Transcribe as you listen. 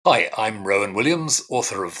Hi, I'm Rowan Williams,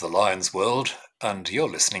 author of The Lion's World, and you're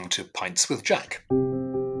listening to Pints with Jack.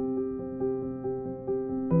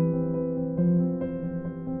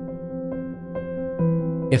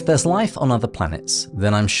 If there's life on other planets,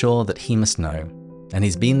 then I'm sure that he must know, and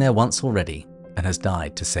he's been there once already and has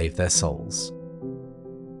died to save their souls.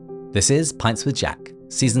 This is Pints with Jack,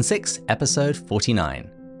 Season 6, Episode 49.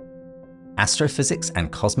 Astrophysics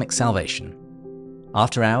and Cosmic Salvation.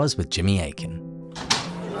 After Hours with Jimmy Akin.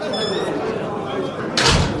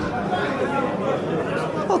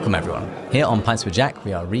 Welcome everyone. Here on Pints with Jack,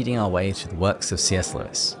 we are reading our way through the works of C.S.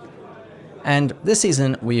 Lewis. And this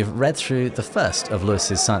season, we've read through the first of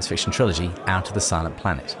Lewis's science fiction trilogy, Out of the Silent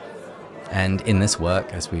Planet. And in this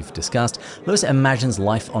work, as we've discussed, Lewis imagines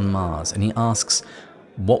life on Mars, and he asks,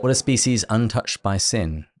 what would a species untouched by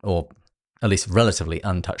sin, or at least relatively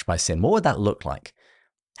untouched by sin, what would that look like?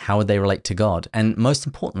 How would they relate to God? And most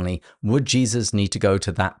importantly, would Jesus need to go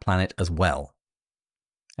to that planet as well?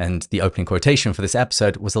 And the opening quotation for this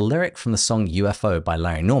episode was a lyric from the song UFO by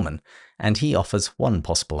Larry Norman, and he offers one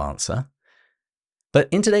possible answer. But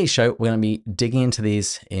in today's show, we're going to be digging into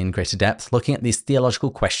these in greater depth, looking at these theological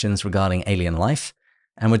questions regarding alien life,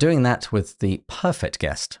 and we're doing that with the perfect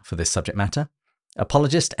guest for this subject matter,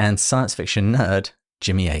 apologist and science fiction nerd,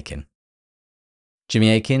 Jimmy Akin.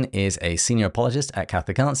 Jimmy Akin is a senior apologist at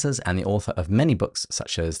Catholic Answers and the author of many books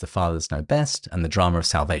such as The Fathers Know Best and The Drama of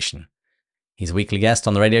Salvation. He's a weekly guest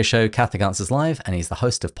on the radio show Catholic Answers Live, and he's the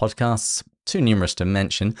host of podcasts, too numerous to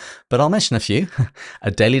mention, but I'll mention a few.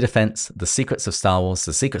 A Daily Defense, The Secrets of Star Wars,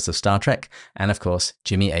 The Secrets of Star Trek, and of course,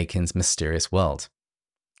 Jimmy Akin's Mysterious World.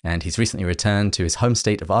 And he's recently returned to his home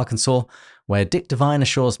state of Arkansas, where Dick Devine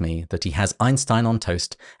assures me that he has Einstein on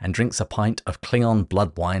toast and drinks a pint of Klingon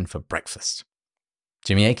blood wine for breakfast.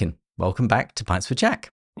 Jimmy Akin, welcome back to Pints with Jack.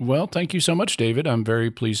 Well, thank you so much, David. I'm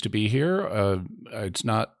very pleased to be here. It's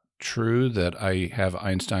not true that I have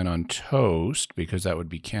Einstein on toast because that would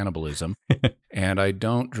be cannibalism. And I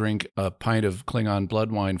don't drink a pint of Klingon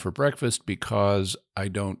blood wine for breakfast because I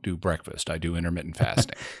don't do breakfast. I do intermittent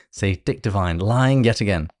fasting. See, Dick Devine lying yet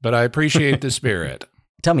again. But I appreciate the spirit.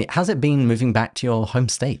 Tell me, how's it been moving back to your home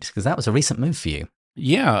state? Because that was a recent move for you.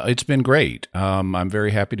 Yeah, it's been great. I'm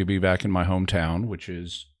very happy to be back in my hometown, which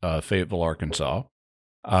is Fayetteville, Arkansas.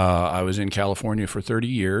 I was in California for 30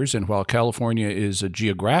 years, and while California is a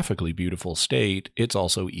geographically beautiful state, it's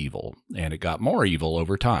also evil, and it got more evil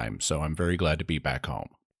over time, so I'm very glad to be back home.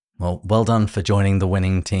 Well done for joining the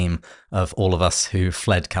winning team of all of us who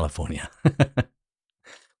fled California.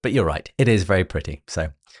 But you're right, it is very pretty,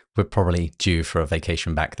 so we're probably due for a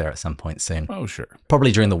vacation back there at some point soon. Oh, sure.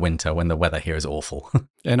 Probably during the winter when the weather here is awful.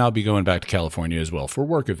 And I'll be going back to California as well for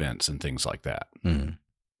work events and things like that. Mm.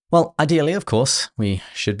 Well, ideally, of course, we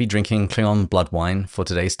should be drinking Klingon blood wine for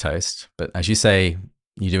today's toast. But as you say,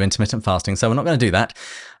 you do intermittent fasting, so we're not going to do that.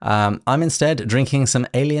 I'm instead drinking some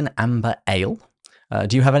Alien Amber Ale.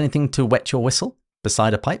 Do you have anything to wet your whistle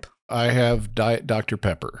beside a pipe? I have Diet Dr.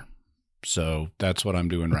 Pepper, so that's what I'm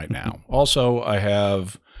doing right now. Also, I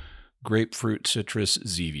have grapefruit citrus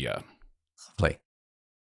Zevia. Lovely.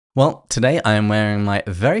 Well, today I am wearing my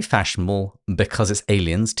very fashionable Because It's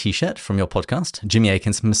Aliens t-shirt from your podcast, Jimmy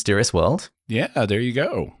Akin's Mysterious World. Yeah, there you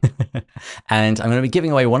go. And I'm going to be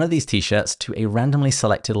giving away one of these t-shirts to a randomly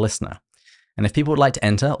selected listener. And if people would like to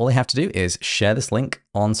enter, all they have to do is share this link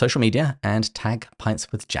on social media and tag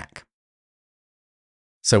Pints with Jack.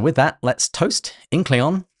 So with that, let's toast in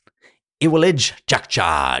Klingon, Iwilij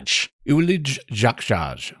Jakjaj. Iwilij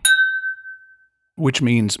Jakjaj, which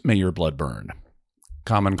means may your blood burn.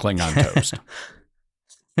 Common Klingon toast.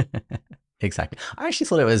 Exactly. I actually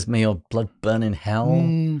thought it was may your blood burn in hell.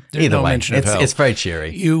 Either no way, mention of hell. It's very cheery.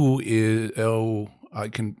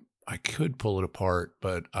 I could pull it apart,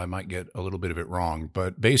 but I might get a little bit of it wrong.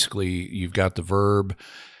 But basically, you've got the verb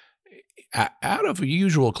out of a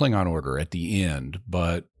usual Klingon order at the end,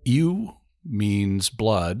 but "you" means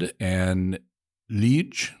blood and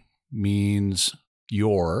 "lij" means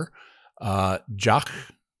your. "Jak"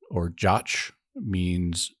 or "jach"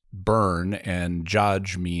 means burn, and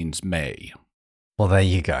 "jaj" means may. Well, there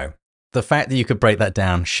you go. The fact that you could break that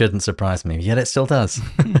down shouldn't surprise me, yet it still does.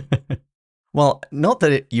 Well, not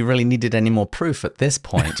that you really needed any more proof at this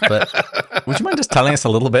point, but would you mind just telling us a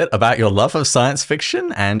little bit about your love of science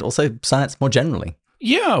fiction and also science more generally?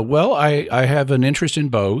 Yeah, well, I have an interest in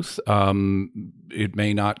both. It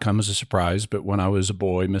may not come as a surprise, but when I was a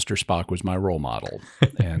boy, Mr. Spock was my role model.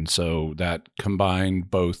 And so that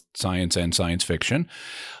combined both science and science fiction.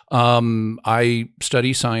 I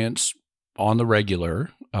study science on the regular.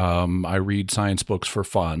 I read science books for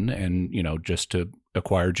fun and, just to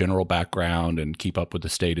acquire general background and keep up with the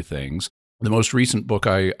state of things. The most recent book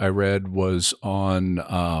I read was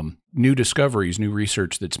on new discoveries, new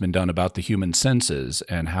research that's been done about the human senses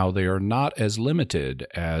and how they are not as limited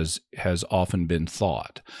as has often been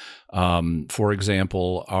thought. For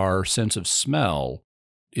example, our sense of smell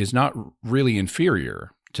is not really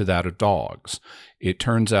inferior to that of dogs. It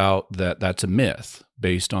turns out that that's a myth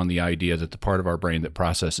based on the idea that the part of our brain that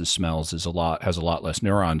processes smells has a lot less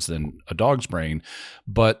neurons than a dog's brain,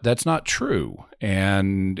 but that's not true.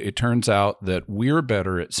 And it turns out that we're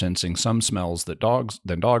better at sensing some smells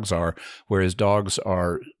than dogs are, whereas dogs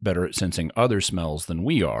are better at sensing other smells than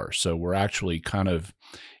we are. So we're actually kind of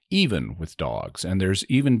even with dogs. And there's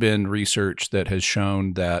even been research that has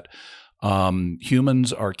shown that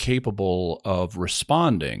humans are capable of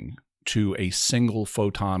responding to a single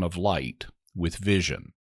photon of light with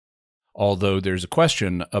vision. Although there's a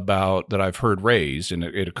question about that I've heard raised, and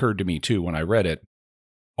it occurred to me too when I read it,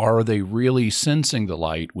 are they really sensing the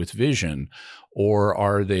light with vision, or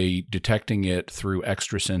are they detecting it through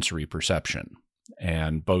extrasensory perception?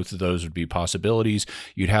 And both of those would be possibilities.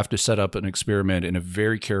 You'd have to set up an experiment in a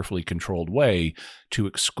very carefully controlled way to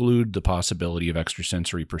exclude the possibility of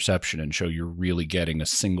extrasensory perception and show you're really getting a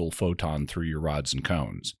single photon through your rods and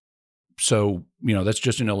cones. So, that's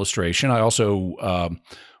just an illustration. I also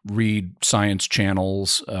read science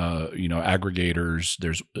channels, aggregators.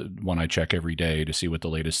 There's one I check every day to see what the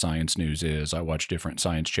latest science news is. I watch different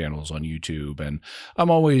science channels on YouTube, and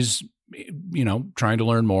I'm always, trying to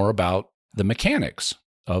learn more about the mechanics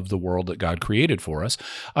of the world that God created for us.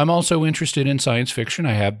 I'm also interested in science fiction.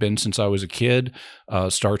 I have been since I was a kid.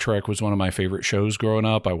 Star Trek was one of my favorite shows growing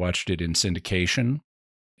up. I watched it in syndication.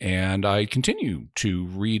 And I continue to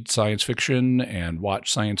read science fiction and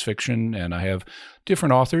watch science fiction, and I have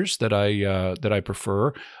different authors that I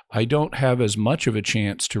prefer. I don't have as much of a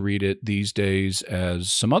chance to read it these days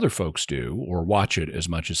as some other folks do, or watch it as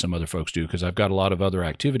much as some other folks do, because I've got a lot of other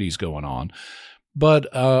activities going on.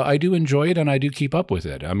 But I do enjoy it, and I do keep up with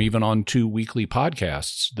it. I'm even on 2 weekly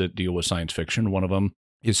podcasts that deal with science fiction. One of them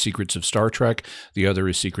is Secrets of Star Trek. The other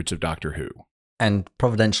is Secrets of Doctor Who. And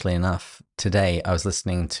providentially enough, today I was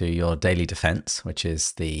listening to your Daily Defense, which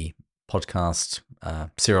is the podcast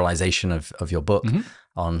serialization of your book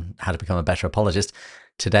on how to become a better apologist.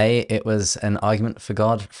 Today it was an argument for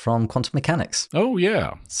God from quantum mechanics. Oh,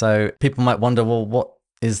 yeah. So people might wonder, well, what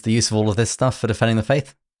is the use of all of this stuff for defending the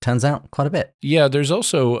faith? Turns out quite a bit. Yeah, there's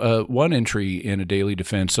also one entry in a Daily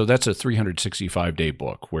Defense. So that's a 365-day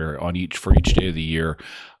book where for each day of the year,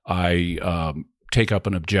 I take up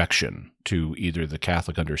an objection to either the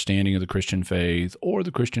Catholic understanding of the Christian faith or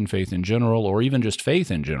the Christian faith in general, or even just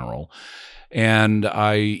faith in general. And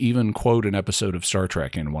I even quote an episode of Star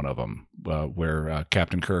Trek in one of them where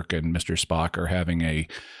Captain Kirk and Mr. Spock are having a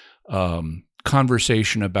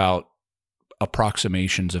conversation about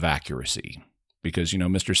approximations of accuracy. Because,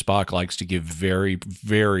 Mr. Spock likes to give very,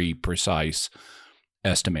 very precise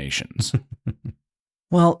estimations.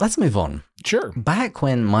 Well, let's move on. Sure. Back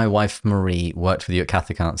when my wife Marie worked with you at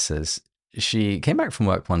Catholic Answers, she came back from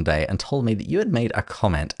work one day and told me that you had made a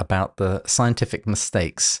comment about the scientific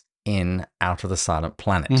mistakes in Out of the Silent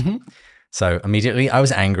Planet. Mm-hmm. So immediately I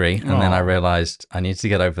was angry, and then I realized I needed to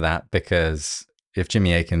get over that, because if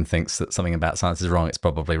Jimmy Akin thinks that something about science is wrong, it's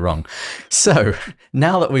probably wrong. So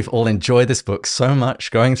now that we've all enjoyed this book so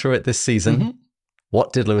much going through it this season,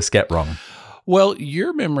 what did Lewis get wrong? Well,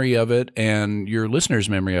 your memory of it and your listeners'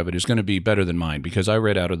 memory of it is going to be better than mine, because I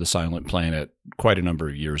read Out of the Silent Planet quite a number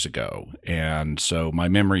of years ago. And so my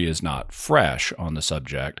memory is not fresh on the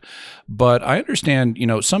subject. But I understand,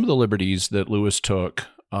 some of the liberties that Lewis took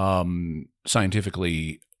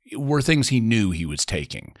scientifically were things he knew he was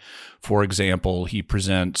taking. For example, he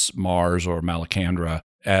presents Mars, or Malacandra,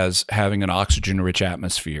 as having an oxygen-rich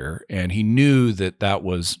atmosphere, and he knew that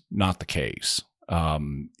was not the case.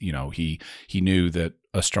 He knew that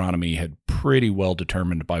astronomy had pretty well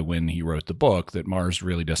determined by when he wrote the book that Mars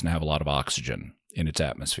really doesn't have a lot of oxygen in its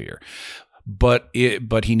atmosphere, but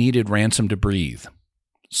he needed ransom to breathe.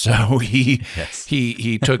 So he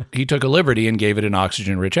took a liberty and gave it an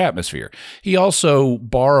oxygen-rich atmosphere. He also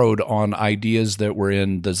borrowed on ideas that were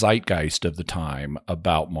in the zeitgeist of the time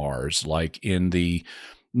about Mars, like in the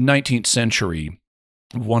 19th century.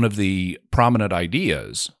 One of the prominent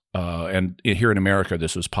ideas, and here in America,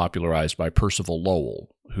 this was popularized by Percival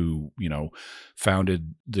Lowell, who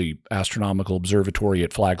founded the Astronomical Observatory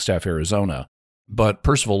at Flagstaff, Arizona. But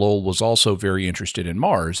Percival Lowell was also very interested in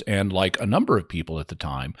Mars, and like a number of people at the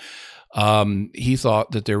time, he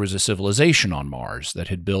thought that there was a civilization on Mars that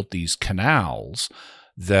had built these canals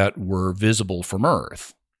that were visible from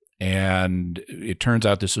Earth. And it turns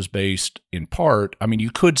out this was based in part,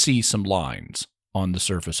 you could see some lines on the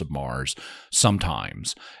surface of Mars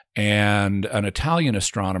sometimes. And an Italian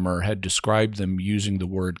astronomer had described them using the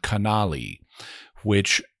word canali,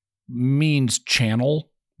 which means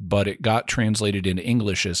channel, but it got translated into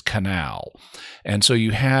English as canal. And so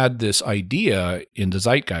you had this idea in the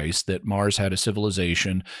zeitgeist that Mars had a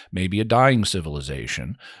civilization, maybe a dying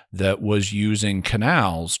civilization, that was using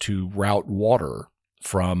canals to route water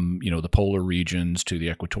from, the polar regions to the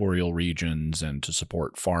equatorial regions and to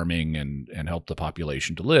support farming and help the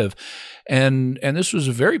population to live. And this was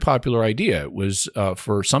a very popular idea. It was,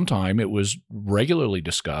 for some time, it was regularly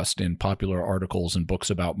discussed in popular articles and books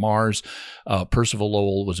about Mars. Percival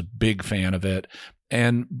Lowell was a big fan of it.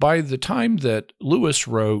 And by the time that Lewis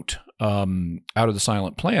wrote Out of the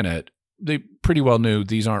Silent Planet, they pretty well knew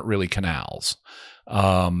these aren't really canals.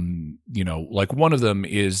 Like one of them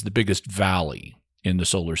is the biggest valley in the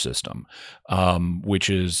solar system, which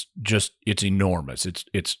is just, it's enormous.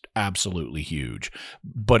 It's absolutely huge,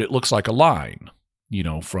 but it looks like a line,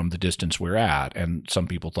 from the distance we're at. And some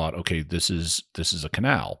people thought, okay, this is a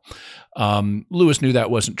canal. Lewis knew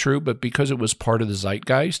that wasn't true, but because it was part of the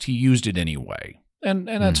zeitgeist, he used it anyway. And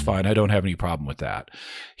that's fine. I don't have any problem with that.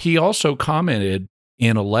 He also commented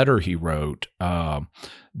in a letter he wrote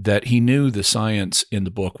that he knew the science in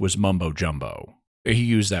the book was mumbo jumbo. He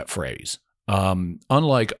used that phrase.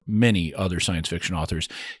 Unlike many other science fiction authors,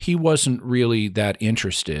 he wasn't really that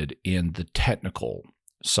interested in the technical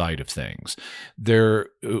side of things. There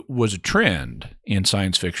was a trend in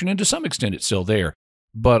science fiction, and to some extent it's still there,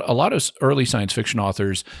 but a lot of early science fiction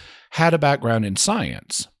authors had a background in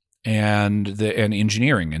science and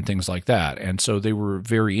engineering and things like that. And so they were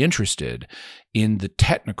very interested in the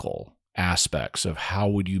technical aspects of how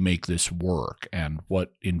would you make this work and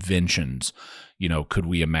what inventions, could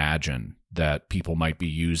we imagine that people might be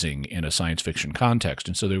using in a science fiction context.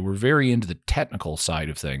 And so they were very into the technical side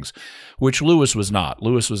of things, which Lewis was not.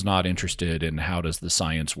 Lewis was not interested in how does the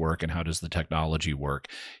science work and how does the technology work.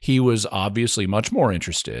 He was obviously much more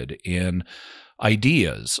interested in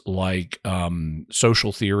ideas like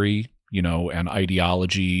social theory, and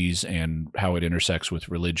ideologies and how it intersects with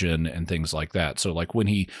religion and things like that. So like when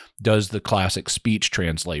he does the classic speech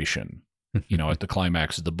translation, at the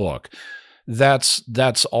climax of the book,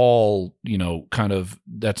 that's all,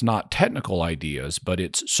 that's not technical ideas, but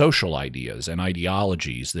it's social ideas and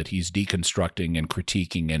ideologies that he's deconstructing and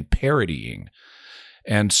critiquing and parodying.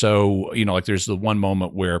 And so, like there's the one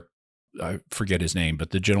moment where I forget his name, but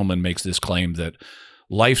the gentleman makes this claim that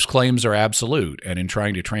life's claims are absolute. And in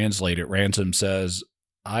trying to translate it, Ransom says,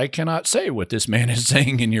 I cannot say what this man is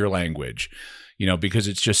saying in your language, because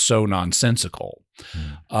it's just so nonsensical.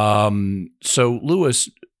 So Lewis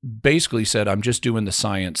basically said, I'm just doing the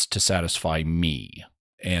science to satisfy me.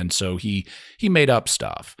 And so he made up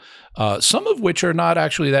stuff, some of which are not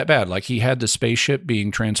actually that bad. Like he had the spaceship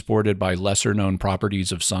being transported by lesser known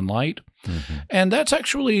properties of sunlight. Mm-hmm. And that's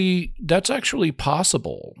actually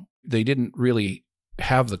possible. They didn't really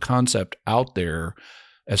have the concept out there,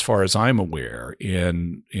 as far as I'm aware,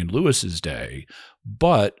 in Lewis's day,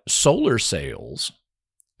 but solar sails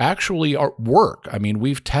actually work. I mean,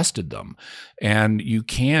 we've tested them, and you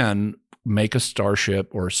can make a starship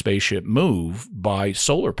or a spaceship move by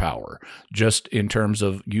solar power, just in terms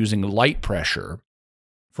of using light pressure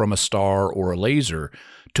from a star or a laser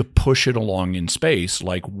to push it along in space,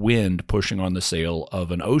 like wind pushing on the sail of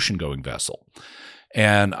an ocean-going vessel.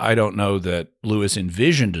 And I don't know that Lewis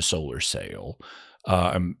envisioned a solar sail.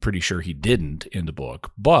 I'm pretty sure he didn't in the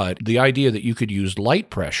book. But the idea that you could use light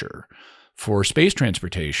pressure for space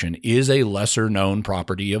transportation is a lesser-known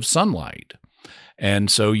property of sunlight. And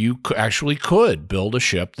so you actually could build a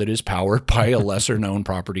ship that is powered by a lesser-known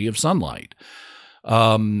property of sunlight.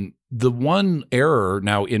 The one error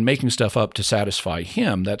now in making stuff up to satisfy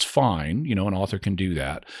him, that's fine. An author can do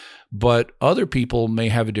that. But other people may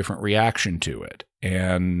have a different reaction to it.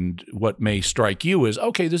 And what may strike you as,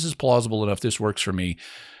 okay, this is plausible enough, this works for me,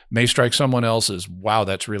 may strike someone else as, wow,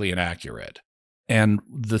 that's really inaccurate. And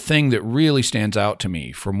the thing that really stands out to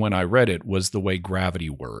me from when I read it was the way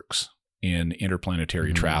gravity works in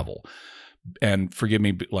interplanetary travel. And forgive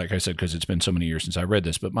me, like I said, because it's been so many years since I read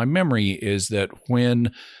this, but my memory is that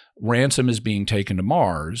when Ransom is being taken to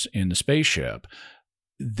Mars in the spaceship,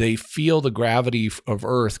 they feel the gravity of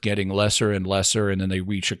Earth getting lesser and lesser, and then they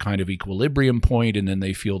reach a kind of equilibrium point, and then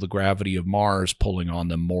they feel the gravity of Mars pulling on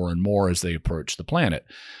them more and more as they approach the planet.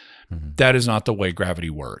 Mm-hmm. That is not the way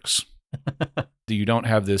gravity works. You don't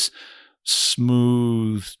have this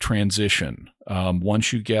smooth transition.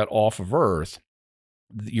 Once you get off of Earth,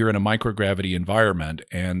 you're in a microgravity environment,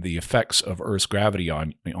 and the effects of Earth's gravity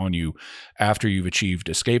on you after you've achieved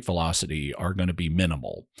escape velocity are going to be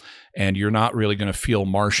minimal. And you're not really going to feel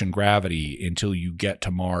Martian gravity until you get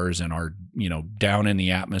to Mars and are, down in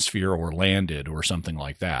the atmosphere or landed or something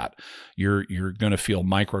like that. You're going to feel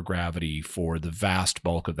microgravity for the vast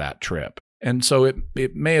bulk of that trip. And so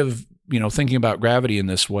it may have, thinking about gravity in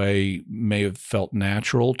this way may have felt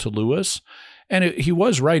natural to Lewis. And he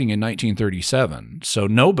was writing in 1937, so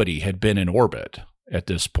nobody had been in orbit at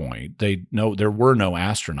this point. There were no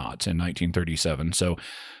astronauts in 1937, so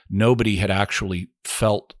nobody had actually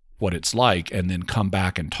felt what it's like and then come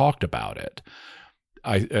back and talked about it.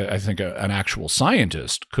 I think an actual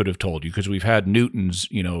scientist could have told you, because we've had Newton's,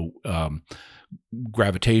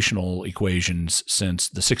 gravitational equations since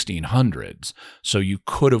the 1600s. So you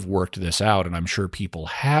could have worked this out, and I'm sure people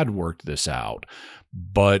had worked this out,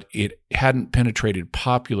 but it hadn't penetrated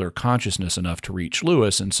popular consciousness enough to reach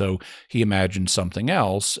Lewis, and so he imagined something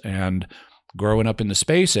else. And growing up in the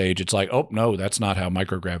space age, it's like, oh, no, that's not how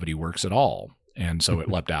microgravity works at all. And so it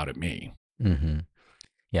leapt out at me. Mm-hmm.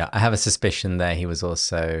 Yeah, I have a suspicion there he was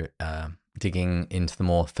also digging into the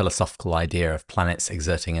more philosophical idea of planets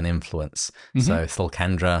exerting an influence. Mm-hmm. So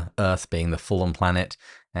Malacandra, Earth being the fallen planet,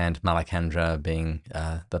 and Malacandra being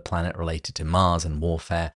the planet related to Mars and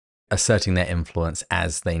warfare, asserting their influence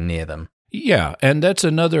as they near them. Yeah, and that's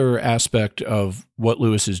another aspect of what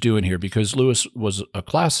Lewis is doing here, because Lewis was a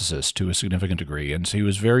classicist to a significant degree, and so he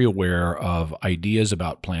was very aware of ideas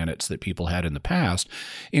about planets that people had in the past,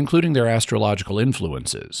 including their astrological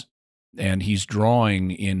influences. And he's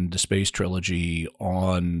drawing in the Space Trilogy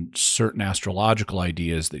on certain astrological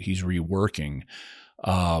ideas that he's reworking,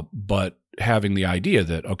 but having the idea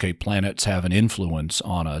that, okay, planets have an influence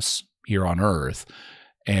on us here on Earth,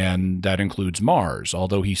 and that includes Mars,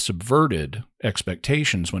 although he subverted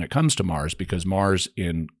expectations when it comes to Mars, because Mars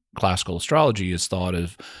in classical astrology is thought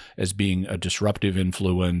of as being a disruptive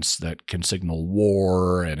influence that can signal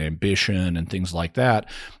war and ambition and things like that.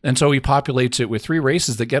 And so he populates it with 3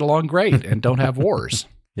 races that get along great and don't have wars.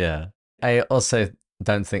 Yeah. I also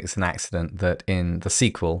don't think it's an accident that in the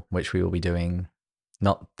sequel, which we will be doing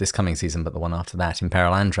not this coming season, but the one after that in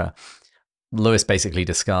Penultimate, Lewis basically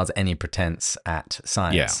discards any pretense at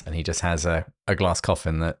science, and he just has a glass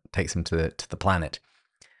coffin that takes him to the planet.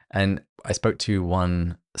 And I spoke to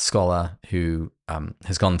one scholar who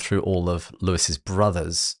has gone through all of Lewis's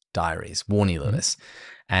brother's diaries, Warnie Lewis,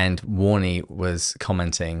 and Warnie was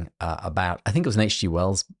commenting about, I think it was an H.G.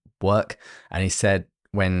 Wells work, and he said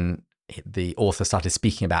when the author started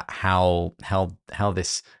speaking about how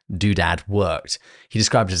this doodad worked, he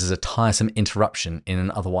described it as a tiresome interruption in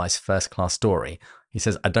an otherwise first-class story. He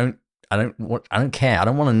says, I don't care. I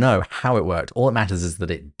don't want to know how it worked. All that matters is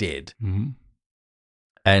that it did. Mm-hmm.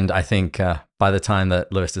 And I think by the time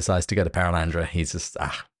that Lewis decides to go to Paralandra, he's just,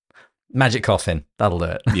 magic coffin, that'll do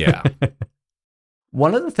it. Yeah.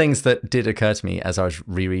 One of the things that did occur to me as I was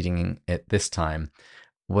rereading it this time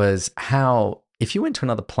was how if you went to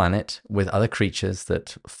another planet with other creatures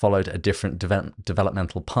that followed a different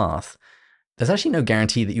developmental path, there's actually no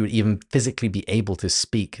guarantee that you would even physically be able to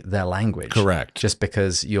speak their language. Correct. Just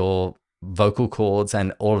because your vocal cords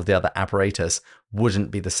and all of the other apparatus wouldn't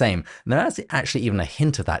be the same. And there's actually even a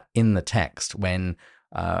hint of that in the text when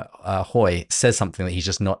Hoy says something that he's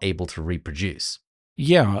just not able to reproduce.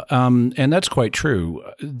 Yeah, and that's quite true.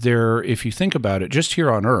 If you think about it, just here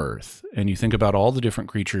on Earth, and you think about all the different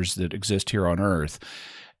creatures that exist here on Earth,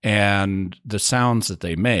 and the sounds that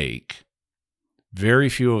they make, very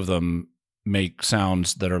few of them make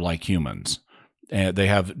sounds that are like humans. And they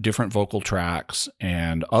have different vocal tracts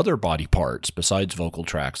and other body parts besides vocal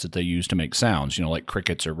tracts that they use to make sounds, like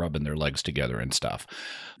crickets are rubbing their legs together and stuff.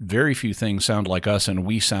 Very few things sound like us, and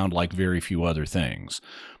we sound like very few other things.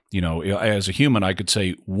 As a human, I could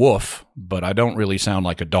say woof, but I don't really sound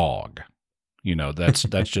like a dog.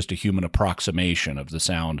 That's just a human approximation of the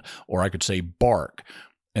sound. Or I could say bark,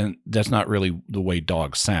 and that's not really the way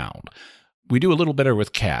dogs sound. We do a little better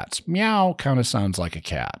with cats. Meow kind of sounds like a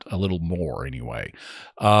cat, a little more anyway.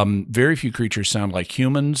 Very few creatures sound like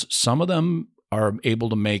humans. Some of them are able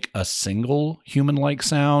to make a single human-like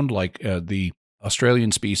sound, like the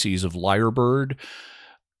Australian species of lyrebird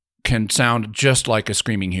can sound just like a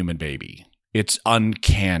screaming human baby. It's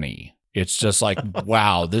uncanny. It's just like,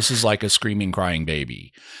 wow, this is like a screaming, crying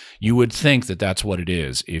baby. You would think that that's what it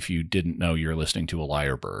is if you didn't know you're listening to a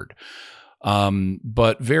lyrebird.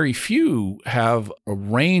 But very few have a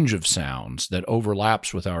range of sounds that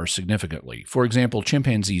overlaps with ours significantly. For example,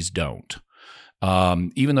 chimpanzees don't.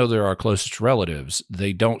 Even though they're our closest relatives,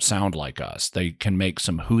 they don't sound like us. They can make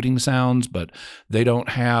some hooting sounds, but they don't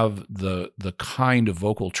have the kind of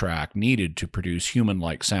vocal tract needed to produce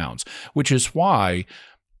human-like sounds, which is why,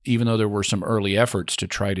 even though there were some early efforts to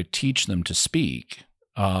try to teach them to speak,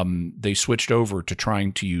 they switched over to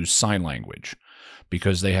trying to use sign language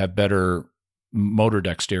because they have better motor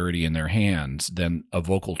dexterity in their hands than a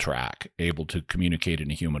vocal tract able to communicate in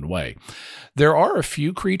a human way. There are a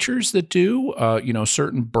few creatures that do,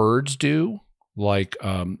 certain birds do, like,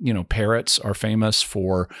 parrots are famous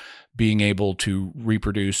for being able to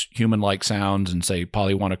reproduce human-like sounds and say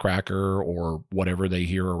 "Polly want a cracker" or whatever they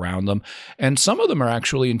hear around them. And some of them are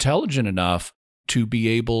actually intelligent enough to be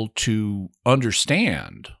able to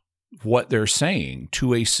understand what they're saying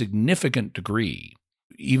to a significant degree,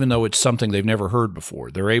 even though it's something they've never heard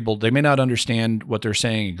before. They may not understand what they're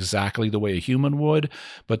saying exactly the way a human would,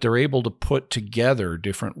 but they're able to put together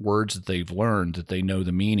different words that they've learned that they know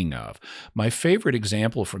the meaning of. My favorite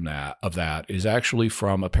example of that is actually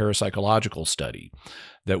from a parapsychological study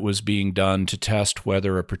that was being done to test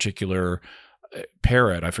whether a particular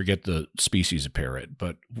parrot, I forget the species of parrot,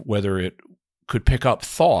 but whether it could pick up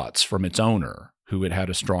thoughts from its owner, who it had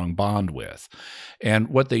a strong bond with. And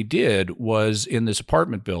what they did was, in this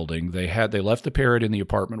apartment building, they left the parrot in the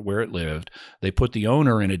apartment where it lived. They put the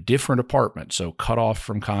owner in a different apartment, so cut off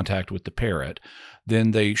from contact with the parrot.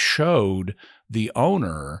 Then they showed the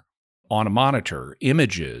owner on a monitor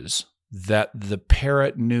images that the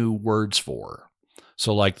parrot knew words for.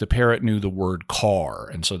 So like the parrot knew the word car,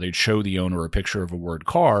 and so they'd show the owner a picture of a word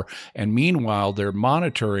car, and meanwhile they're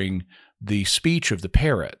monitoring the speech of the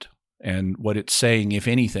parrot and what it's saying, if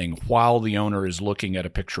anything, while the owner is looking at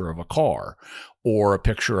a picture of a car or a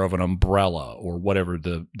picture of an umbrella or whatever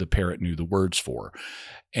the parrot knew the words for.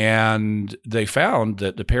 And they found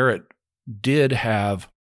that the parrot did have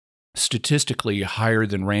statistically higher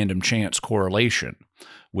than random chance correlation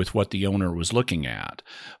with what the owner was looking at.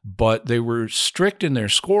 But they were strict in their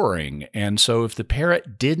scoring. And so if the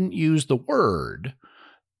parrot didn't use the word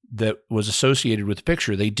that was associated with the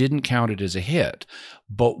picture, they didn't count it as a hit.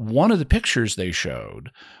 But one of the pictures they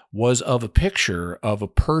showed was of a picture of a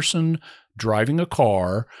person driving a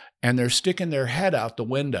car, and they're sticking their head out the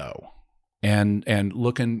window and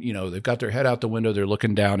looking, they've got their head out the window, they're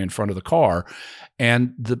looking down in front of the car,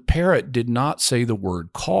 and the parrot did not say the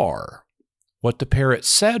word car. What the parrot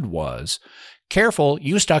said was, "Careful,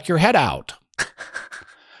 you stuck your head out."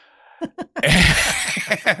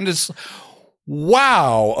 And it's,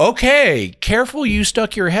 wow, okay, "Careful, you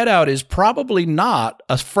stuck your head out" is probably not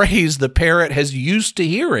a phrase the parrot has used to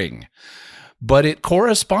hearing, but it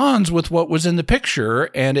corresponds with what was in the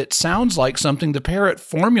picture, and it sounds like something the parrot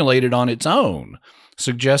formulated on its own,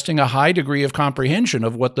 suggesting a high degree of comprehension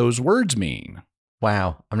of what those words mean.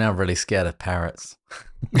 Wow, I'm now really scared of parrots.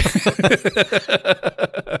 I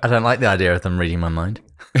don't like the idea of them reading my mind.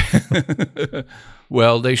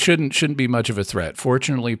 Well, they shouldn't be much of a threat.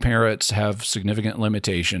 Fortunately, parrots have significant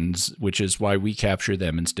limitations, which is why we capture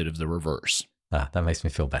them instead of the reverse. That makes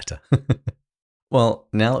me feel better. Well,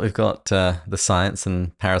 now that we've got the science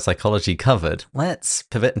and parapsychology covered, let's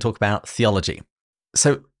pivot and talk about theology.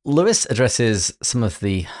 So Lewis addresses some of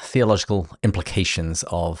the theological implications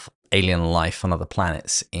of alien life on other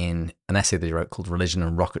planets in an essay that he wrote called Religion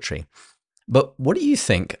and Rocketry. But what do you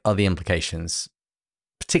think are the implications,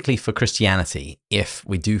 particularly for Christianity, if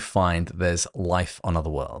we do find that there's life on other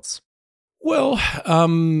worlds? Well,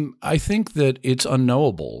 I think that it's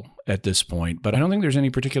unknowable at this point, but I don't think there's any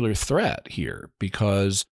particular threat here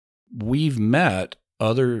because we've met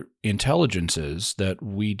other intelligences that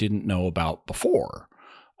we didn't know about before.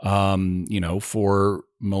 For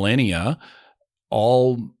millennia,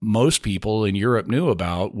 all most people in Europe knew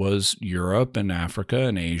about was Europe and Africa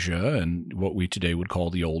and Asia and what we today would call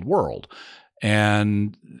the Old World.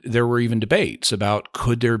 And there were even debates about,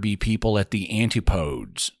 could there be people at the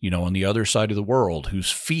antipodes, on the other side of the world,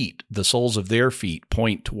 whose feet, the soles of their feet,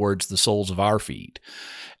 point towards the soles of our feet.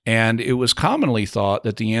 And it was commonly thought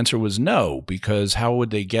that the answer was no, because how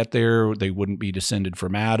would they get there? They wouldn't be descended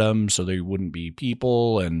from Adam, so they wouldn't be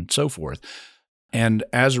people, and so forth. And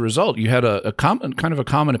as a result, you had a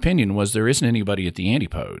common opinion was there isn't anybody at the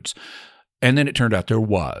antipodes. And then it turned out there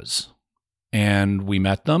was. And we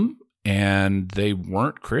met them. And they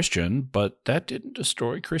weren't Christian, but that didn't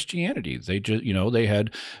destroy Christianity. They just, they had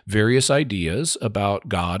various ideas about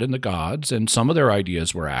God and the gods, and some of their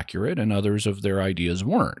ideas were accurate and others of their ideas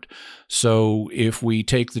weren't. So if we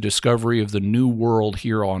take the discovery of the new world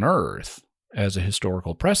here on Earth as a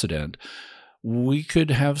historical precedent, we could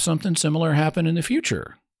have something similar happen in the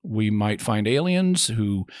future. We might find aliens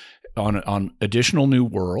who on additional new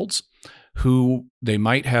worlds who they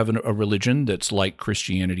might have a religion that's like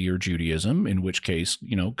Christianity or Judaism, in which case,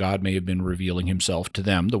 God may have been revealing himself to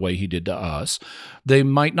them the way he did to us. They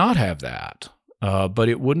might not have that. But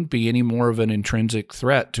it wouldn't be any more of an intrinsic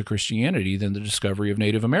threat to Christianity than the discovery of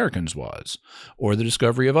Native Americans was, or the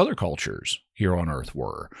discovery of other cultures here on Earth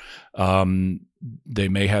were. They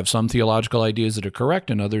may have some theological ideas that are correct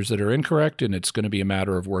and others that are incorrect, and it's going to be a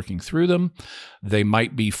matter of working through them. They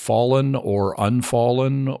might be fallen or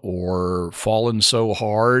unfallen, or fallen so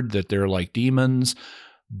hard that they're like demons.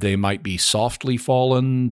 They might be softly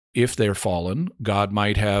fallen. If they're fallen, God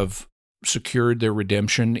might have secured their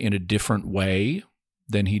redemption in a different way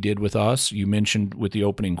than he did with us. You mentioned with the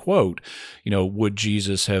opening quote, would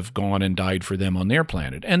Jesus have gone and died for them on their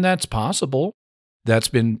planet? And that's possible. That's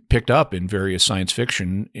been picked up in various science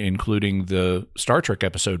fiction, including the Star Trek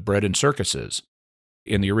episode Bread and Circuses.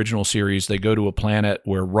 In the original series, they go to a planet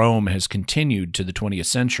where Rome has continued to the 20th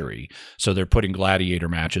century. So they're putting gladiator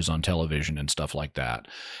matches on television and stuff like that.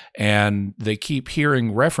 And they keep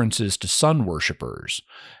hearing references to sun worshipers.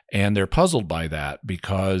 And they're puzzled by that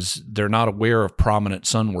because they're not aware of prominent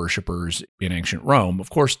sun worshipers in ancient Rome.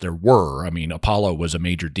 Of course, there were. Apollo was a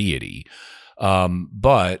major deity.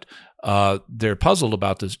 But they're puzzled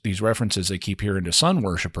about these references they keep hearing to sun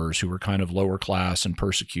worshipers who were kind of lower class and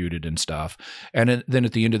persecuted and stuff. And then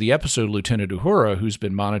at the end of the episode, Lieutenant Uhura, who's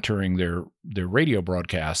been monitoring their radio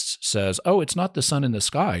broadcasts, says, "Oh, it's not the sun in the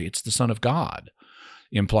sky, it's the Son of God,"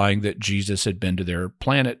 implying that Jesus had been to their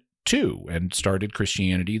planet too and started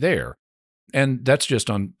Christianity there. And that's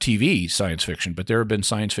just on TV science fiction, but there have been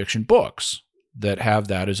science fiction books that have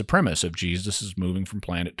that as a premise of Jesus is moving from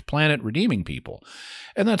planet to planet, redeeming people.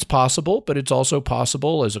 And that's possible, but it's also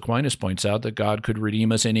possible, as Aquinas points out, that God could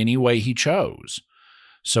redeem us in any way he chose.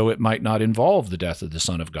 So it might not involve the death of the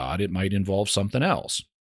Son of God. It might involve something else.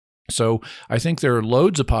 So I think there are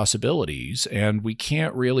loads of possibilities, and we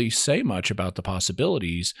can't really say much about the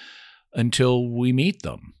possibilities until we meet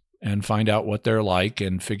them and find out what they're like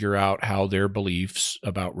and figure out how their beliefs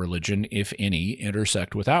about religion, if any,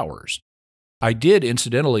 intersect with ours. I did,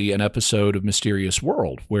 incidentally, an episode of Mysterious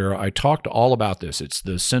World where I talked all about this. It's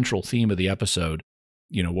the central theme of the episode.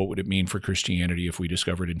 What would it mean for Christianity if we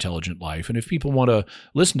discovered intelligent life? And if people want to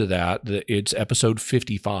listen to that, it's episode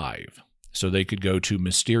 55. So they could go to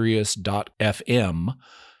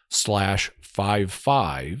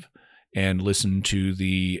mysterious.fm/55 and listen to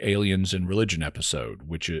the Aliens and Religion episode,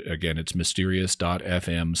 which, again, it's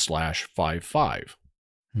mysterious.fm/55.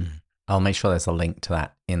 I'll make sure there's a link to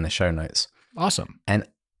that in the show notes. Awesome. And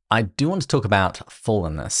I do want to talk about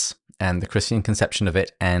fallenness and the Christian conception of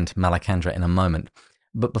it and Malacandra in a moment.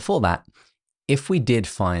 But before that, if we did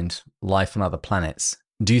find life on other planets,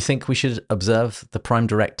 do you think we should observe the Prime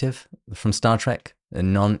Directive from Star Trek,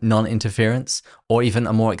 non-interference, or even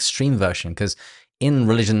a more extreme version? Because in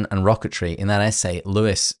Religion and Rocketry, in that essay,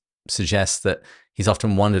 Lewis suggests that he's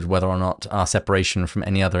often wondered whether or not our separation from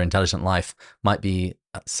any other intelligent life might be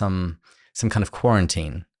some kind of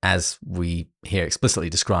quarantine, as we hear explicitly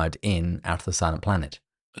described in Out of the Silent Planet.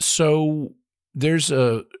 So there's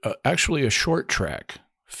actually a short trek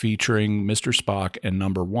featuring Mr. Spock and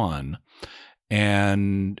Number One.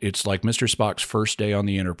 And it's like Mr. Spock's first day on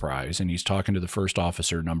the Enterprise, and he's talking to the first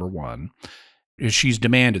officer, Number One. She's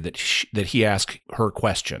demanded that he ask her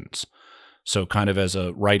questions. So kind of as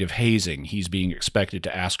a rite of hazing, he's being expected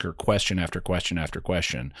to ask her question after question after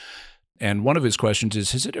question. And one of his questions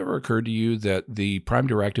is, has it ever occurred to you that the Prime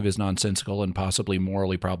Directive is nonsensical and possibly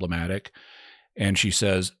morally problematic? And she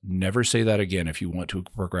says, never say that again if you want to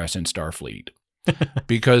progress in Starfleet.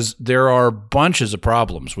 Because there are bunches of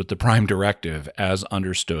problems with the Prime Directive as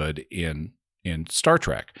understood in Star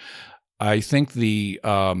Trek. I think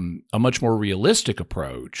a much more realistic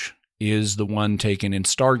approach is the one taken in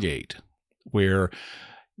Stargate, where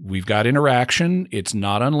we've got interaction. It's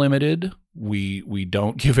not unlimited. We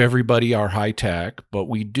don't give everybody our high tech, but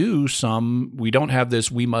we don't have this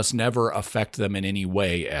we must never affect them in any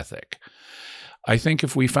way ethic. I think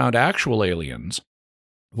if we found actual aliens,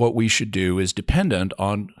 what we should do is dependent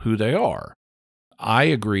on who they are. I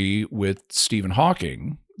agree with Stephen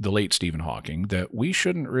Hawking, the late Stephen Hawking, that we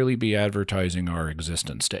shouldn't really be advertising our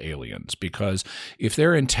existence to aliens, because if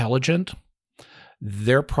they're intelligent,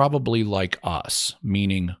 they're probably like us,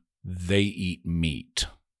 meaning they eat meat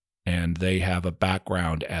and they have a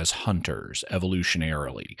background as hunters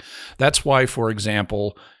evolutionarily. That's why, for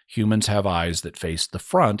example, humans have eyes that face the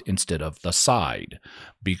front instead of the side,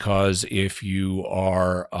 because if you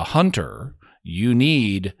are a hunter, you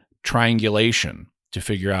need triangulation to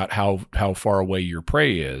figure out how far away your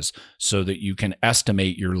prey is so that you can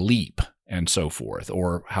estimate your leap and so forth,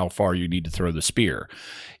 or how far you need to throw the spear.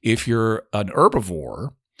 If you're an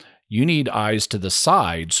herbivore, you need eyes to the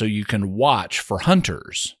side so you can watch for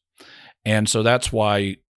hunters. And so that's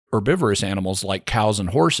why herbivorous animals like cows and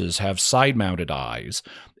horses have side-mounted eyes,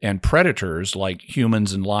 and predators like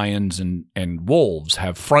humans and lions and wolves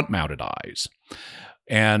have front-mounted eyes.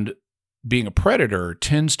 And being a predator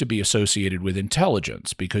tends to be associated with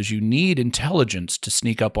intelligence, because you need intelligence to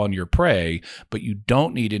sneak up on your prey, but you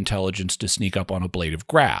don't need intelligence to sneak up on a blade of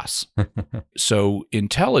grass. So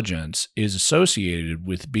intelligence is associated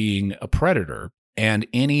with being a predator, and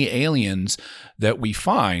any aliens that we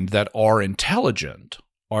find that are intelligent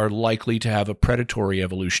are likely to have a predatory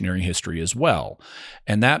evolutionary history as well.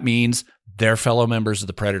 And that means they're fellow members of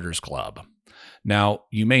the Predators Club. Now,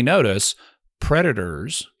 you may notice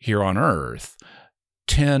predators here on Earth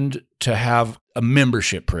tend to have a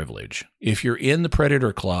membership privilege. If you're in the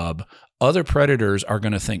Predator Club, other predators are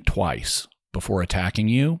going to think twice before attacking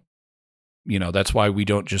you. That's why we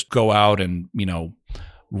don't just go out and,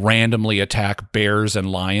 randomly attack bears and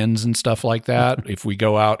lions and stuff like that. If we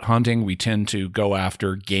go out hunting, we tend to go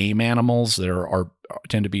after game animals that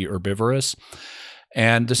tend to be herbivorous.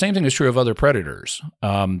 And the same thing is true of other predators,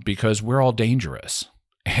 because we're all dangerous.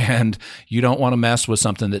 And you don't want to mess with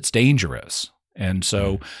something that's dangerous. And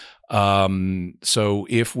so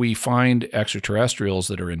if we find extraterrestrials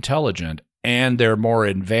that are intelligent and they're more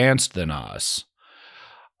advanced than us,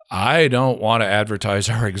 I don't want to advertise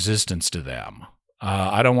our existence to them.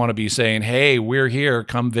 I don't want to be saying, hey, we're here,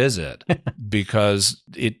 come visit, because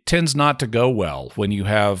it tends not to go well when you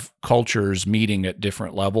have cultures meeting at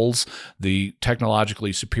different levels. The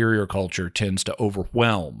technologically superior culture tends to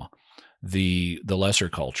overwhelm the lesser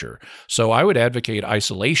culture. So I would advocate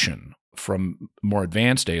isolation from more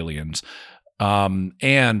advanced aliens,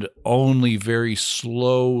 and only very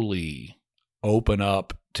slowly open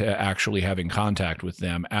up to actually having contact with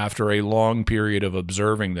them after a long period of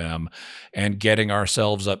observing them and getting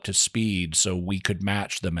ourselves up to speed so we could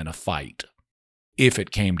match them in a fight, if it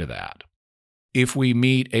came to that. If we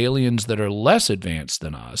meet aliens that are less advanced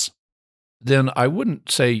than us, then I wouldn't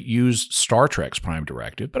say use Star Trek's Prime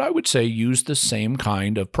Directive, but I would say use the same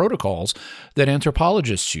kind of protocols that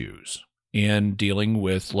anthropologists use in dealing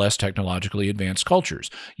with less technologically advanced cultures.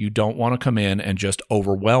 You don't want to come in and just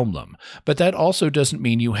overwhelm them. But that also doesn't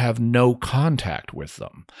mean you have no contact with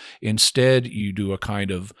them. Instead, you do a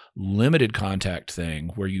kind of limited contact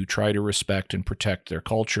thing where you try to respect and protect their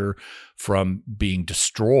culture from being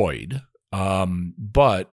destroyed.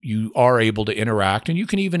 But you are able to interact, and you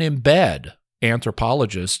can even embed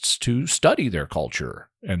anthropologists to study their culture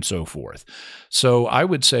and so forth. So I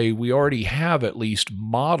would say we already have at least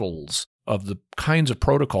models of the kinds of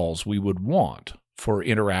protocols we would want for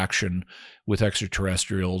interaction with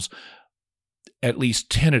extraterrestrials, at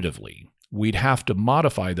least tentatively. We'd have to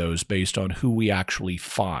modify those based on who we actually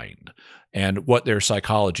find and what their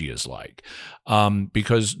psychology is like.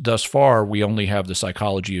 Because thus far, we only have the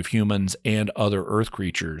psychology of humans and other Earth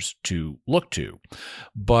creatures to look to.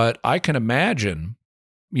 But I can imagine,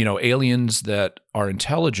 aliens that are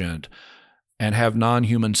intelligent and have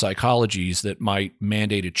non-human psychologies that might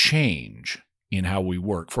mandate a change in how we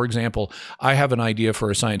work. For example, I have an idea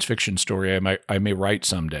for a science fiction story I may write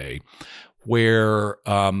someday, where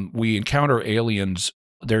we encounter aliens.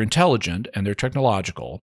 They're intelligent and they're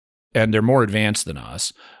technological and they're more advanced than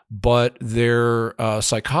us, but their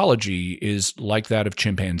psychology is like that of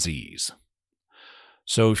chimpanzees.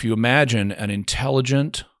 So if you imagine an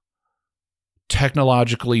intelligent,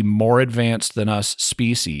 technologically more advanced than us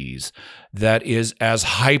species that is as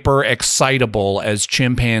hyper excitable as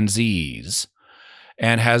chimpanzees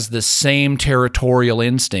and has the same territorial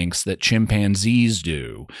instincts that chimpanzees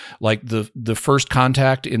do. Like the first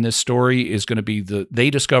contact in this story is going to be they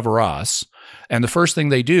discover us, and the first thing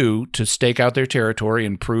they do to stake out their territory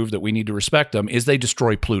and prove that we need to respect them is they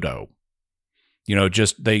destroy Pluto.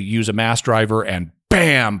 They use a mass driver and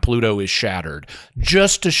bam, Pluto is shattered,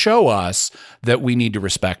 just to show us that we need to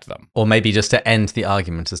respect them. Or maybe just to end the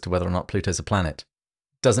argument as to whether or not Pluto's a planet.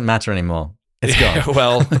 Doesn't matter anymore. It's gone.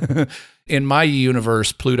 Well, in my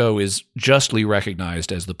universe, Pluto is justly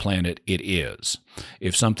recognized as the planet it is.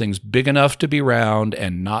 If something's big enough to be round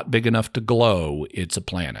and not big enough to glow, it's a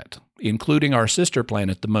planet, including our sister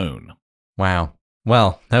planet, the Moon. Wow.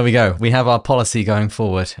 Well, there we go. We have our policy going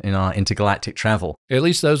forward in our intergalactic travel. At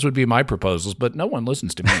least those would be my proposals, but no one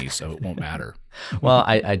listens to me, so it won't matter. Well,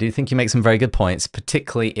 I do think you make some very good points,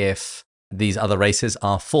 particularly if these other races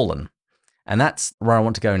are fallen. And that's where I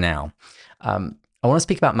want to go now. I want to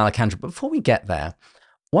speak about Malacandra, but before we get there,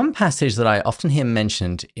 one passage that I often hear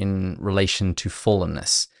mentioned in relation to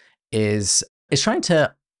fallenness is trying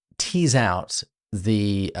to tease out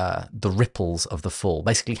the ripples of the fall.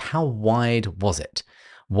 Basically, how wide was it?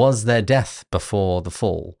 Was there death before the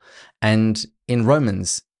fall? And in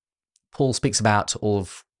Romans, Paul speaks about all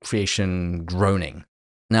of creation groaning.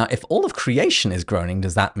 Now, if all of creation is groaning,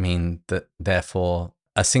 does that mean that therefore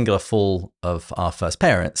a singular fall of our first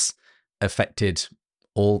parents affected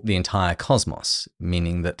the entire cosmos,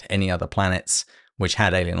 meaning that any other planets which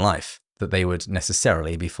had alien life, that they would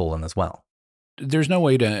necessarily be fallen as well? There's no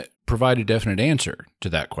way to provide a definite answer to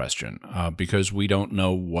that question because we don't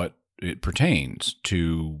know what it pertains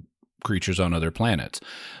to creatures on other planets.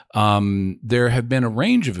 There have been a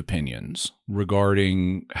range of opinions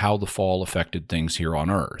regarding how the fall affected things here on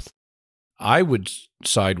Earth. I would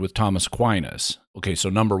side with Thomas Aquinas. Okay, so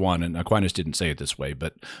number one, and Aquinas didn't say it this way,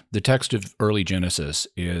 but the text of early Genesis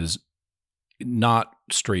is not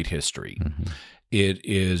straight history. Mm-hmm. It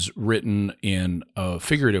is written in a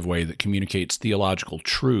figurative way that communicates theological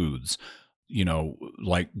truths,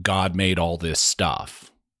 like God made all this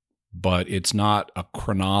stuff. But it's not a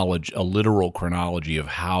literal chronology of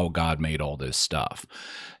how God made all this stuff.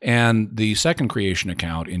 And the second creation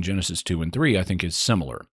account in Genesis 2 and 3, I think, is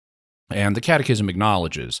similar. And the Catechism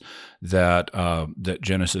acknowledges that that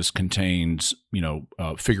Genesis contains,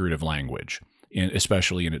 figurative language,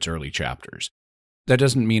 especially in its early chapters. That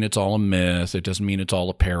doesn't mean it's all a myth. It doesn't mean it's all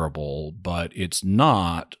a parable, but it's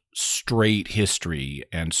not straight history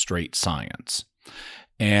and straight science.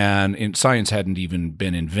 And science hadn't even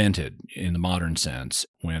been invented in the modern sense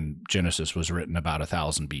when Genesis was written about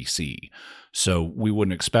 1000 BC. So we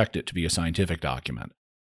wouldn't expect it to be a scientific document.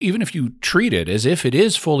 Even if you treat it as if it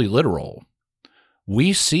is fully literal,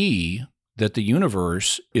 we see that the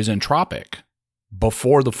universe is entropic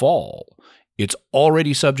before the fall. It's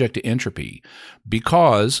already subject to entropy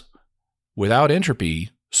because without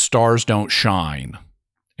entropy, stars don't shine.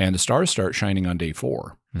 And the stars start shining on day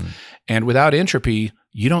 4. And without entropy,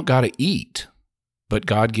 you don't got to eat. But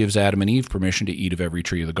God gives Adam and Eve permission to eat of every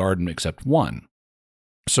tree of the garden except one.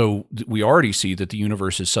 So we already see that the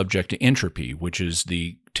universe is subject to entropy, which is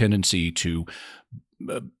the tendency to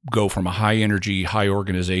go from a high energy, high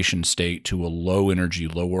organization state to a low energy,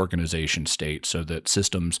 low organization state so that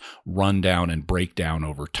systems run down and break down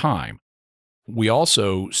over time. We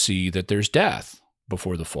also see that there's death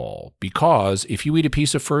before the fall because if you eat a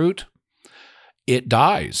piece of fruit, it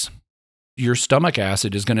dies. Your stomach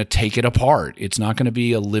acid is going to take it apart. It's not going to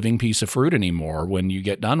be a living piece of fruit anymore when you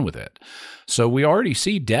get done with it. So we already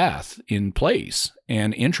see death in place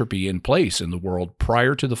and entropy in place in the world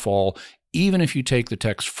prior to the fall, even if you take the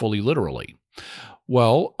text fully literally.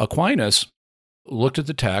 Well, Aquinas looked at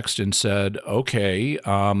the text and said, okay,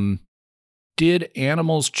 did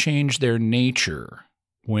animals change their nature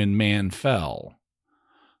when man fell?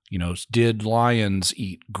 Did lions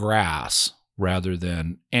eat grass rather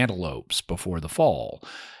than antelopes before the fall?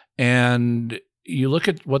 And you look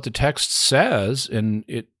at what the text says, and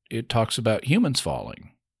it talks about humans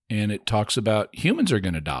falling, and it talks about humans are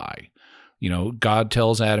going to die. God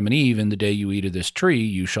tells Adam and Eve, in the day you eat of this tree,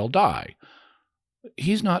 you shall die.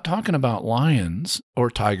 He's not talking about lions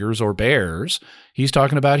or tigers or bears. He's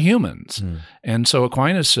talking about humans. And so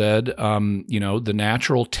Aquinas said, the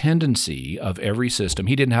natural tendency of every system,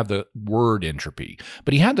 he didn't have the word entropy,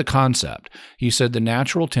 but he had the concept. He said the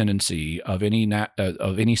natural tendency of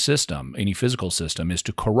any system, any physical system, is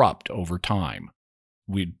to corrupt over time.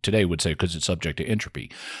 We today would say because it's subject to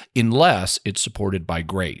entropy, unless it's supported by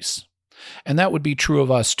grace. And that would be true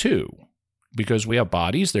of us too. Because we have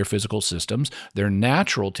bodies, they're physical systems, their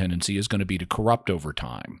natural tendency is going to be to corrupt over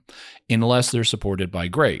time, unless they're supported by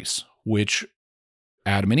grace, which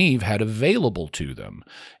Adam and Eve had available to them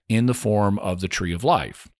in the form of the tree of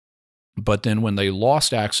life. But then when they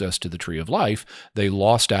lost access to the tree of life, they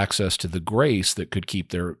lost access to the grace that could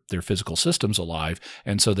keep their physical systems alive,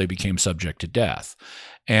 and so they became subject to death.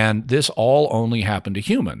 And this all only happened to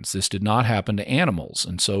humans. This did not happen to animals.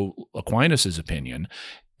 And so Aquinas' opinion,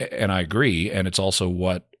 and I agree, and it's also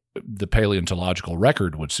what the paleontological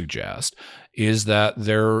record would suggest, is that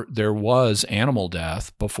there was animal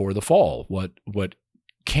death before the fall. What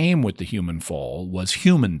came with the human fall was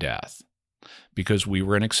human death, because we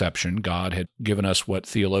were an exception. God had given us what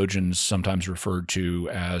theologians sometimes referred to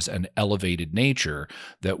as an elevated nature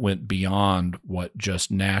that went beyond what just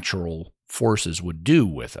natural forces would do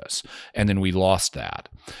with us, and then we lost that.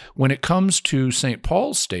 When it comes to St.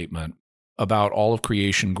 Paul's statement about all of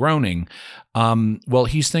creation groaning, well,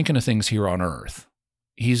 he's thinking of things here on earth.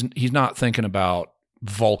 He's not thinking about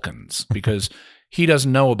Vulcans, because he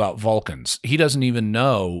doesn't know about Vulcans. He doesn't even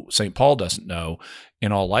know, St. Paul doesn't know,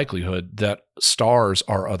 in all likelihood, that stars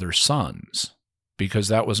are other suns, because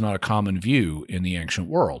that was not a common view in the ancient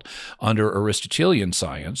world. Under Aristotelian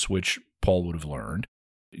science, which Paul would have learned,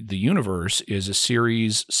 the universe is a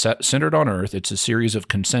series centered on Earth. It's a series of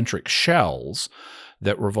concentric shells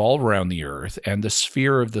that revolve around the Earth, and the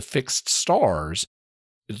sphere of the fixed stars,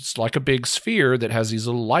 it's like a big sphere that has these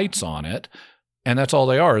little lights on it, and that's all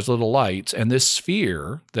they are, is little lights. And this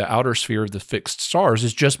sphere, the outer sphere of the fixed stars,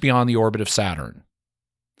 is just beyond the orbit of Saturn.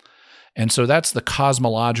 And so that's the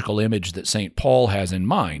cosmological image that St. Paul has in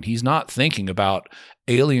mind. He's not thinking about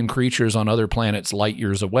alien creatures on other planets light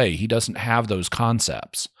years away. He doesn't have those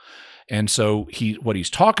concepts. And so what he's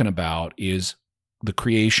talking about is the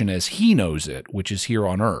creation as he knows it, which is here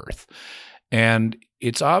on Earth. And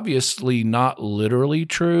it's obviously not literally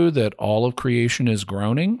true that all of creation is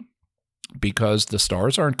groaning, because the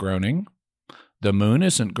stars aren't groaning, the moon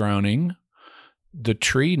isn't groaning, the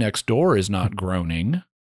tree next door is not groaning.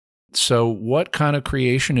 So what kind of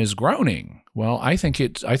creation is groaning? Well, I think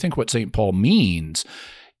what St. Paul means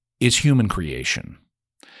is human creation.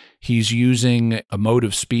 He's using a mode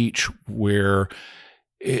of speech where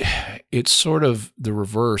it's sort of the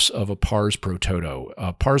reverse of a pars pro toto.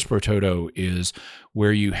 Pars pro toto is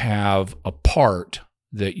where you have a part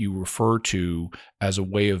that you refer to as a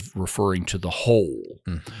way of referring to the whole.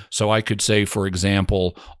 Mm-hmm. So I could say, for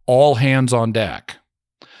example, all hands on deck.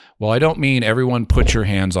 Well, I don't mean everyone put your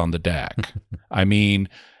hands on the deck. I mean,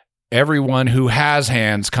 everyone who has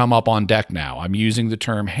hands come up on deck now. I'm using the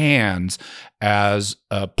term hands as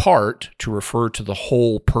a part to refer to the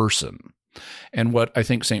whole person. And what I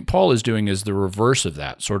think St. Paul is doing is the reverse of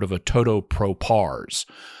that, sort of a toto pro pars,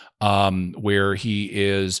 where he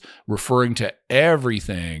is referring to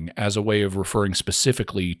everything as a way of referring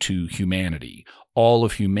specifically to humanity. All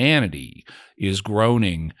of humanity is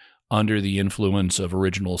groaning under the influence of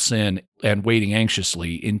original sin and waiting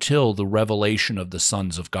anxiously until the revelation of the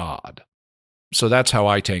sons of God. So that's how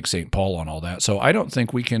I take St. Paul on all that. So I don't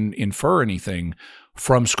think we can infer anything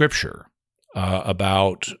from Scripture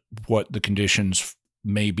about what the conditions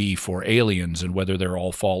may be for aliens and whether they're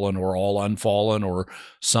all fallen or all unfallen or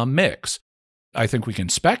some mix. I think we can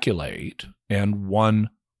speculate, and one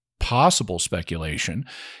possible speculation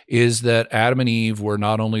is that Adam and Eve were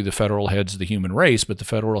not only the federal heads of the human race, but the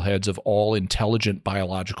federal heads of all intelligent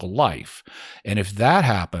biological life. And if that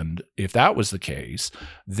happened, if that was the case,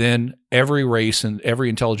 then every race and every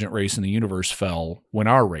intelligent race in the universe fell when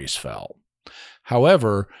our race fell.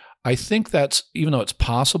 However, I think that's, even though it's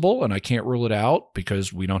possible, and I can't rule it out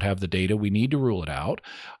because we don't have the data we need to rule it out,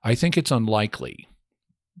 I think it's unlikely.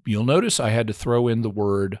 You'll notice I had to throw in the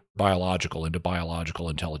word biological into biological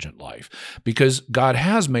intelligent life, because God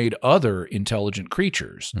has made other intelligent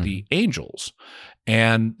creatures, the angels,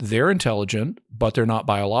 and they're intelligent, but they're not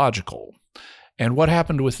biological. And what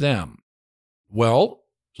happened with them? Well,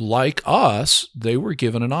 like us, they were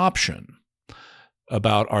given an option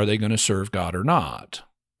about, are they going to serve God or not?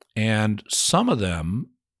 And some of them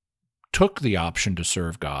took the option to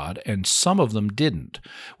serve God, and some of them didn't,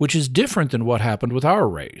 which is different than what happened with our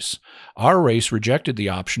race. Our race rejected the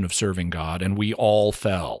option of serving God, and we all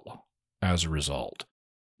fell as a result.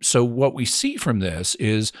 So what we see from this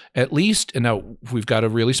is, at least, and now we've got a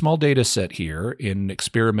really small data set here. In an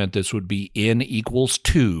experiment, this would be n equals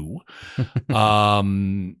 2,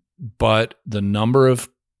 but the number of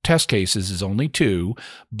test cases is only 2,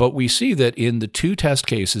 but we see that in the 2 test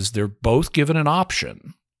cases, they're both given an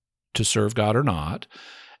option to serve God or not.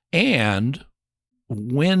 And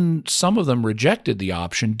when some of them rejected the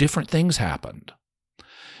option, different things happened.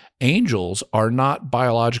 Angels are not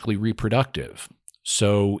biologically reproductive.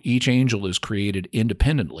 So each angel is created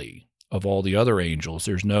independently of all the other angels.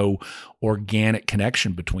 There's no organic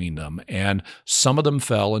connection between them. And some of them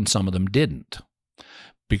fell and some of them didn't,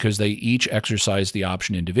 because they each exercised the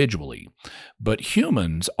option individually. But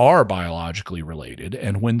humans are biologically related,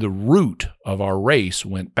 and when the root of our race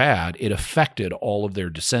went bad, it affected all of their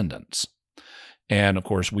descendants. And of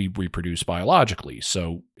course, we reproduce biologically.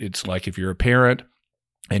 So it's like if you're a parent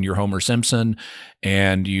and you're Homer Simpson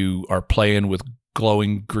and you are playing with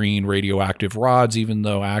glowing green radioactive rods, even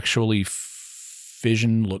though actually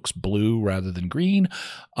fission looks blue rather than green,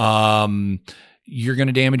 you're going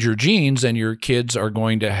to damage your genes, and your kids are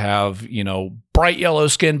going to have, bright yellow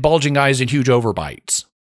skin, bulging eyes, and huge overbites.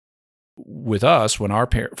 With us, when our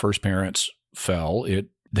first parents fell,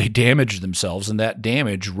 they damaged themselves, and that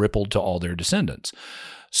damage rippled to all their descendants.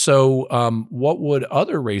 So what would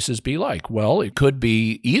other races be like? Well, it could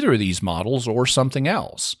be either of these models or something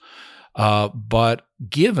else. But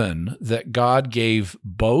given that God gave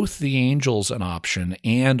both the angels an option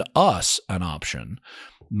and us an option,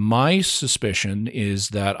 My suspicion is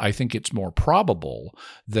that I think it's more probable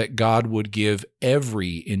that God would give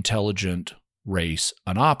every intelligent race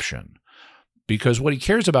an option, because what he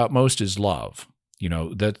cares about most is love.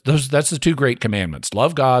 That's the two great commandments: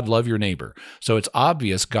 love God, love your neighbor. So it's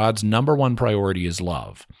obvious God's number one priority is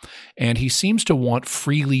love. And he seems to want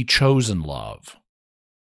freely chosen love.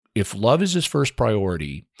 If love is his first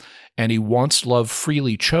priority, and he wants love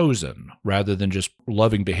freely chosen rather than just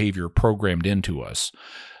loving behavior programmed into us,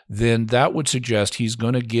 then that would suggest he's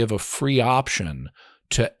going to give a free option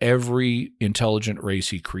to every intelligent race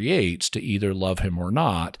he creates to either love him or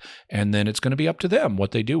not, and then it's going to be up to them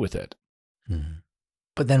what they do with it. Hmm.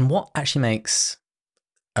 But then what actually makes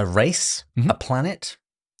a race, a planet,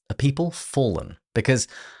 a people fallen? Because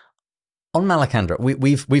on Malacandra,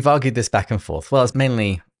 we've argued this back and forth. Well, it's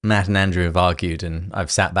mainly Matt and Andrew have argued, and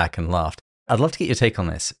I've sat back and laughed. I'd love to get your take on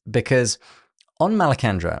this, because on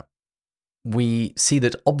Malacandra, we see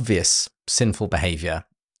that obvious sinful behavior,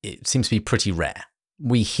 it seems to be pretty rare.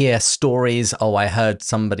 We hear stories, I heard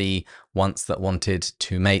somebody once that wanted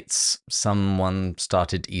two mates, someone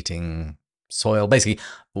started eating soil, basically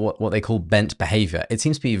what they call bent behavior. It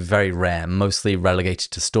seems to be very rare, mostly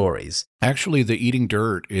relegated to stories. Actually, the eating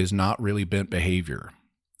dirt is not really bent behavior.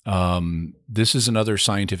 This is another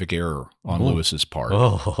scientific error on Lewis's part.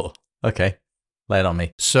 Oh, okay. Lay it on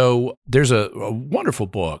me. So there's a wonderful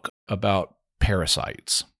book about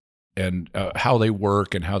parasites and how they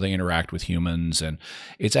work and how they interact with humans. And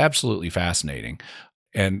it's absolutely fascinating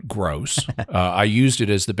and gross. I used it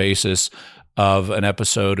as the basis of an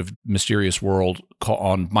episode of Mysterious World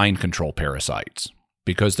on mind control parasites,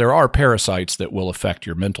 because there are parasites that will affect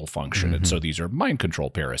your mental function. And so these are mind control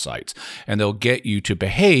parasites, and they'll get you to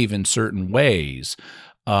behave in certain ways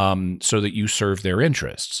so that you serve their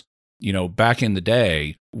interests. Back in the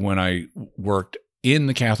day when I worked in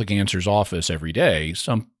the Catholic Answers office every day,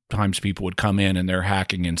 sometimes people would come in and they're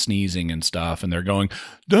hacking and sneezing and stuff, and they're going,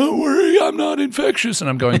 "Don't worry, I'm not infectious." And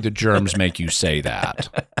I'm going, the germs make you say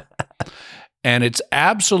that. And it's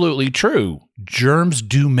absolutely true. Germs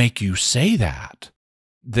do make you say that.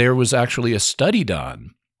 There was actually a study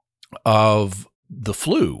done of the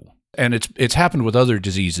flu, and it's happened with other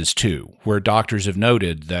diseases too, where doctors have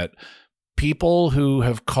noted that people who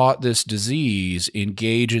have caught this disease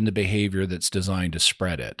engage in the behavior that's designed to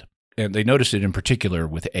spread it. And they noticed it in particular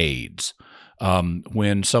with AIDS.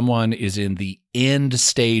 When someone is in the end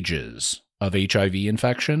stages of HIV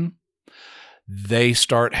infection, they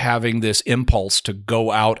start having this impulse to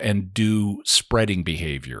go out and do spreading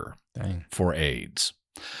behavior for AIDS.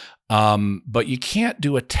 But you can't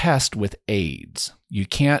do a test with AIDS. You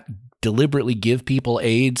can't deliberately give people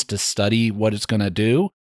AIDS to study what it's going to do.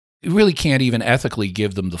 You really can't even ethically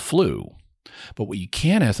give them the flu. But what you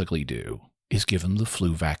can ethically do is give them the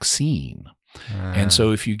flu vaccine. And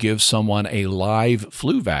so if you give someone a live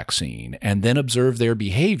flu vaccine and then observe their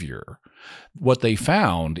behavior, what they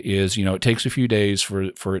found is, it takes a few days for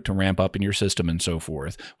it to ramp up in your system and so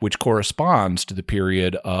forth, which corresponds to the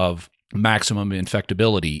period of maximum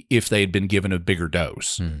infectability if they had been given a bigger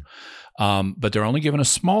dose. But they're only given a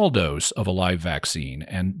small dose of a live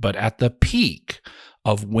vaccine. But at the peak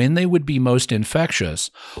of when they would be most infectious,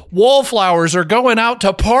 wallflowers are going out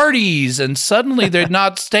to parties and suddenly they're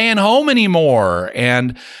not staying home anymore.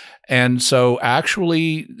 And so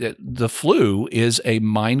actually the flu is a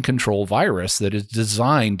mind control virus that is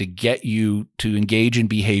designed to get you to engage in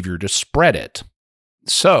behavior to spread it.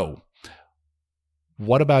 So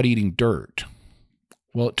what about eating dirt?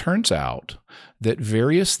 Well, it turns out that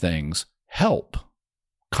various things help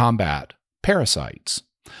combat parasites.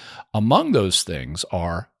 Among those things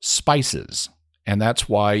are spices. And that's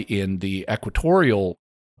why in the equatorial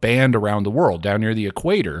band around the world, down near the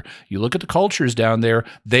equator, you look at the cultures down there,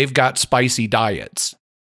 they've got spicy diets.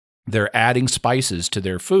 They're adding spices to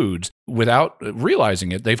their foods without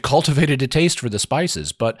realizing it. They've cultivated a taste for the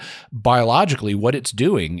spices, but biologically what it's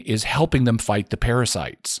doing is helping them fight the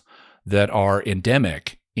parasites that are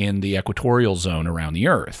endemic in the equatorial zone around the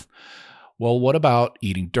Earth. Well, what about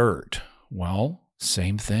eating dirt? Well,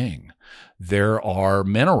 same thing. There are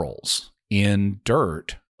minerals in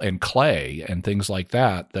dirt and clay and things like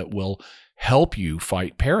that that will help you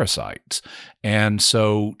fight parasites. And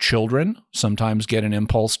so children sometimes get an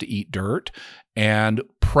impulse to eat dirt, and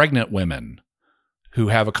pregnant women who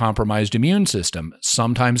have a compromised immune system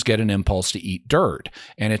sometimes get an impulse to eat dirt,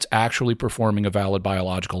 and it's actually performing a valid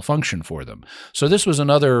biological function for them. So this was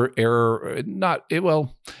another error,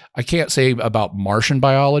 I can't say about Martian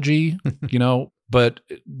biology, but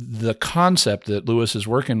the concept that Lewis is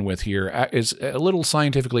working with here is a little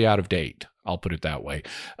scientifically out of date. I'll put it that way.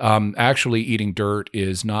 Actually, eating dirt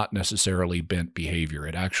is not necessarily bent behavior.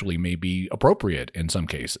 It actually may be appropriate in some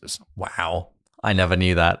cases. Wow. I never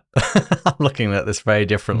knew that. I'm looking at this very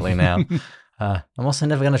differently now. I'm also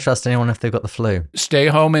never going to trust anyone if they've got the flu. Stay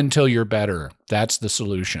home until you're better. That's the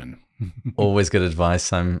solution. Always good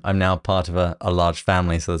advice. I'm now part of a large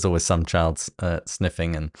family, so there's always some child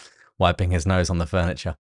sniffing and wiping his nose on the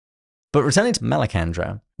furniture. But returning to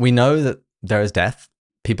Malacandra, we know that there is death.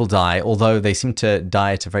 People die, although they seem to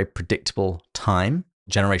die at a very predictable time.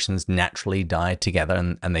 Generations naturally die together,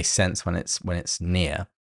 and they sense when it's near.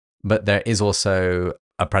 But there is also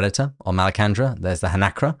a predator on Malacandra. There's the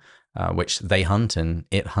Hanakra, which they hunt, and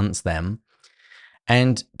it hunts them.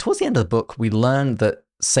 And towards the end of the book, we learn that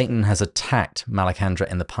Satan has attacked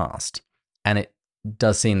Malacandra in the past, and it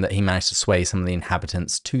does seem that he managed to sway some of the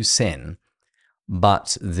inhabitants to sin.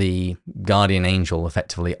 But the guardian angel,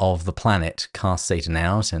 effectively, of the planet cast Satan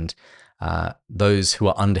out, and those who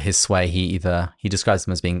are under his sway, he describes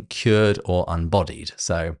them as being cured or unbodied.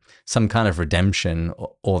 So some kind of redemption,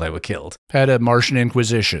 or they were killed. Had a Martian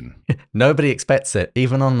Inquisition. Nobody expects it,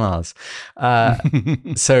 even on Mars.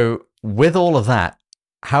 So with all of that,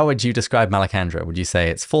 how would you describe Malacandra? Would you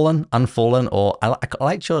say it's fallen, unfallen, or I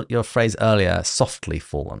liked your phrase earlier, softly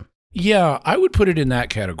fallen? Yeah, I would put it in that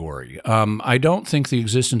category. I don't think the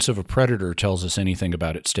existence of a predator tells us anything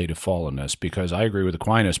about its state of fallenness, because I agree with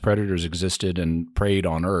Aquinas, predators existed and preyed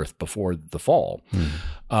on Earth before the fall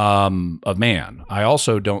of man. I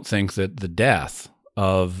also don't think that the death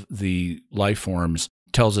of the life forms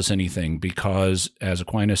tells us anything, because, as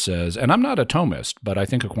Aquinas says, and I'm not a Thomist, but I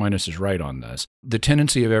think Aquinas is right on this, the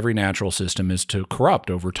tendency of every natural system is to corrupt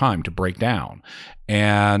over time, to break down.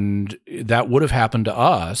 And that would have happened to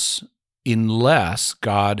us unless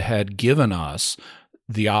God had given us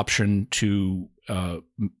the option to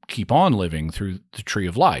keep on living through the tree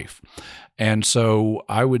of life. And so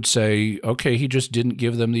I would say, okay, he just didn't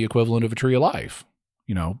give them the equivalent of a tree of life.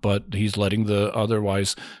 But he's letting the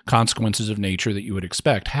otherwise consequences of nature that you would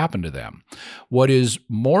expect happen to them. What is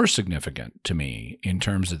more significant to me in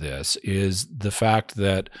terms of this is the fact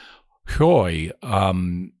that Hoi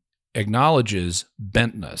acknowledges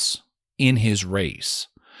bentness in his race.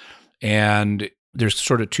 And there's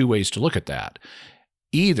sort of two ways to look at that.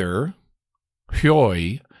 Either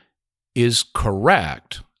Hoi is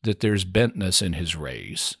correct that there's bentness in his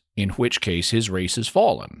race, in which case his race has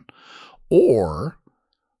fallen, or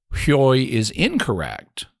Hoi is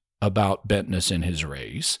incorrect about bentness in his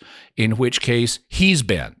race, in which case he's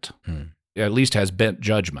bent, at least has bent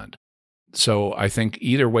judgment. So I think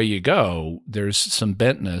either way you go, there's some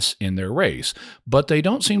bentness in their race, but they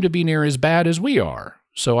don't seem to be near as bad as we are.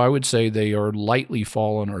 So I would say they are lightly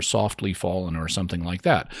fallen or softly fallen or something like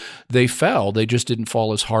that. They fell, they just didn't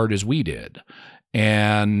fall as hard as we did.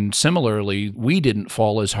 And similarly, we didn't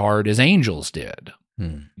fall as hard as angels did.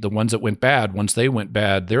 The ones that went bad, once they went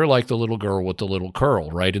bad, they're like the little girl with the little curl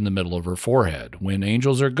right in the middle of her forehead. When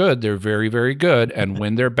angels are good, they're very, very good. And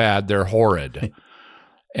when they're bad, they're horrid.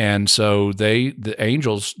 And so the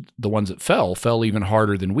angels, the ones that fell even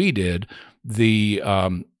harder than we did. The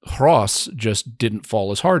Hross just didn't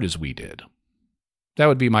fall as hard as we did. That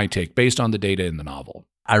would be my take based on the data in the novel.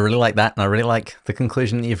 I really like that, and I really like the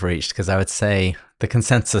conclusion that you've reached, because I would say the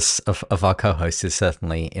consensus of our co-host is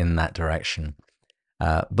certainly in that direction.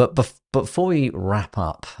 But before we wrap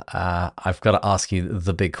up, I've got to ask you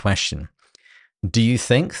the big question. Do you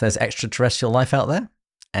think there's extraterrestrial life out there?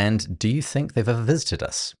 And do you think they've ever visited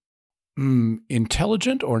us?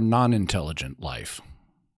 Intelligent or non-intelligent life?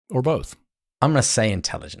 Or both? I'm going to say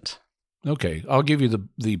intelligent. Okay, I'll give you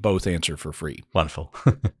the both answer for free. Wonderful.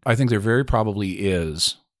 I think there very probably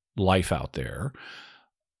is life out there,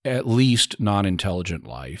 at least non-intelligent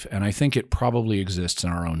life, and I think it probably exists in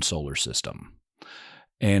our own solar system.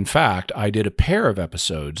 In fact, I did a pair of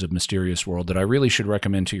episodes of Mysterious World that I really should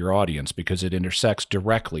recommend to your audience because it intersects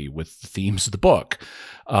directly with the themes of the book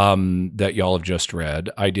that y'all have just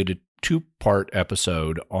read. I did a 2-part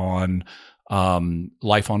episode on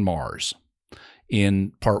life on Mars.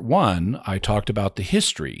 In part 1, I talked about the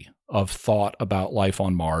history of thought about life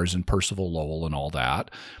on Mars and Percival Lowell and all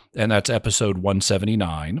that, and that's episode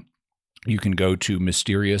 179. You can go to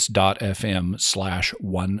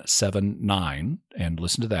mysterious.fm/179 and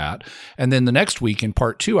listen to that. And then the next week in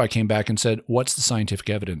part 2, I came back and said, what's the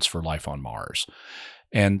scientific evidence for life on Mars?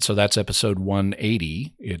 And so that's episode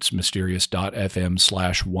 180. It's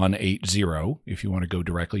mysterious.fm/180 if you want to go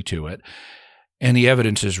directly to it. And the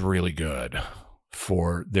evidence is really good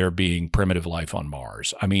for there being primitive life on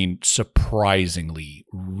Mars. I mean, surprisingly,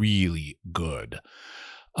 really good.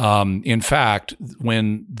 In fact,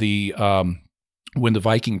 when the when the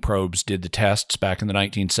Viking probes did the tests back in the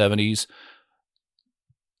 1970s,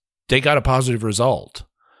 they got a positive result.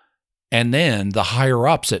 And then the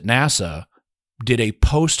higher-ups at NASA did a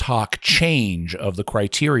post hoc change of the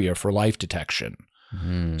criteria for life detection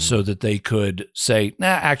so that they could say, nah,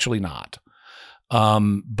 actually not.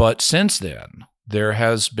 But since then, there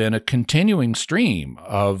has been a continuing stream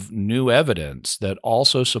of new evidence that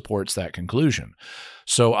also supports that conclusion.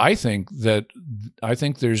 So I think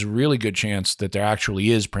there's a really good chance that there actually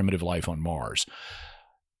is primitive life on Mars.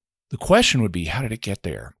 The question would be, how did it get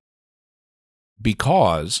there?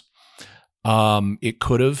 Because it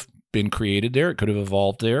could have been created there, it could have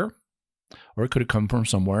evolved there, or it could have come from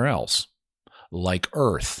somewhere else, like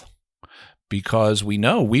Earth. Because we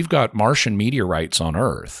know we've got Martian meteorites on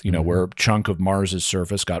Earth, where a chunk of Mars's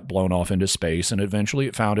surface got blown off into space and eventually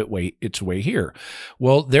it found its way here.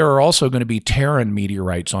 Well, there are also going to be Terran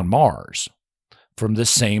meteorites on Mars from the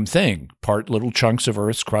same thing. Little chunks of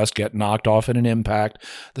Earth's crust get knocked off in an impact.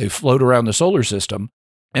 They float around the solar system,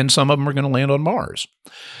 and some of them are going to land on Mars.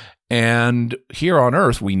 And here on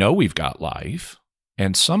Earth, we know we've got life.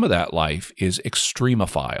 And some of that life is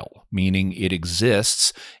extremophile, meaning it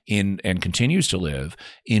exists in and continues to live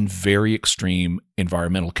in very extreme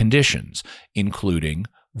environmental conditions, including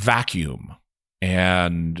vacuum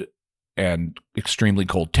and extremely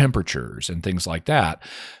cold temperatures and things like that.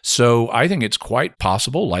 So I think it's quite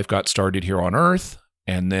possible life got started here on Earth,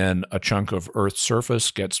 and then a chunk of Earth's surface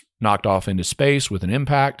gets knocked off into space with an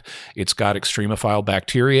impact. It's got extremophile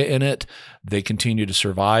bacteria in it. They continue to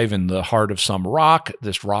survive in the heart of some rock.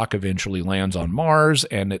 This rock eventually lands on Mars,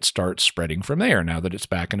 and it starts spreading from there now that it's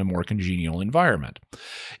back in a more congenial environment.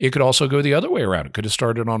 It could also go the other way around. It could have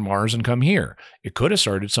started on Mars and come here. It could have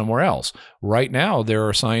started somewhere else. Right now, there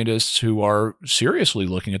are scientists who are seriously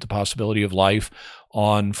looking at the possibility of life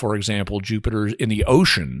on, for example, Jupiter in the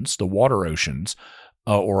oceans, the water oceans,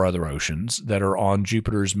 or other oceans that are on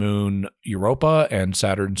Jupiter's moon Europa and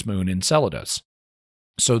Saturn's moon Enceladus.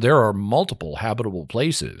 So there are multiple habitable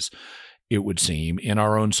places, it would seem, in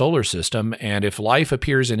our own solar system, and if life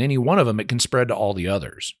appears in any one of them, it can spread to all the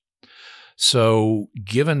others. So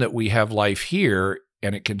given that we have life here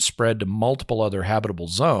and it can spread to multiple other habitable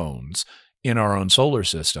zones in our own solar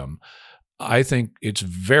system, I think it's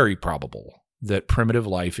very probable that primitive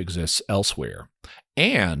life exists elsewhere,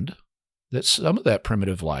 and that some of that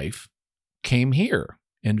primitive life came here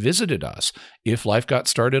and visited us. If life got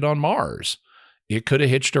started on Mars, it could have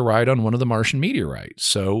hitched a ride on one of the Martian meteorites.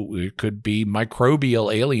 So it could be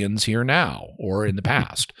microbial aliens here now or in the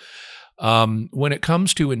past. When it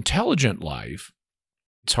comes to intelligent life,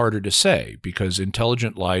 it's harder to say because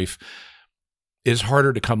intelligent life is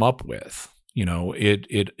harder to come up with.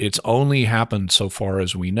 It's only happened so far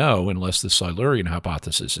as we know, unless the Silurian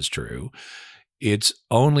hypothesis is true. It's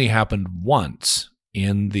only happened once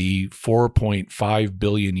in the 4.5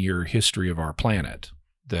 billion year history of our planet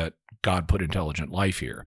that God put intelligent life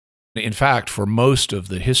here. In fact, for most of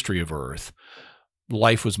the history of Earth,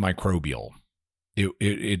 life was microbial.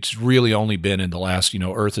 It's really only been in the last,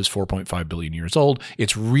 Earth is 4.5 billion years old.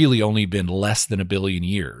 It's really only been less than a billion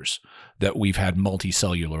years that we've had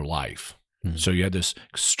multicellular life. So you had this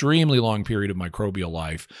extremely long period of microbial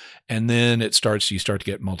life, and then you start to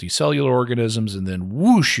get multicellular organisms, and then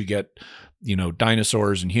whoosh, you get,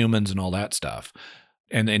 dinosaurs and humans and all that stuff,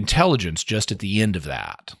 and intelligence just at the end of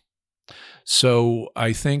that. So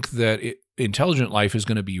I think that intelligent life is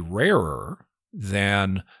going to be rarer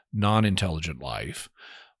than non-intelligent life,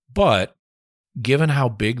 but given how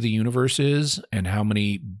big the universe is and how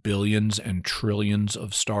many billions and trillions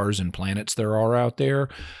of stars and planets there are out there,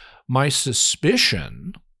 my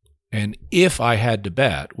suspicion, and if I had to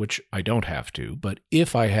bet, which I don't have to, but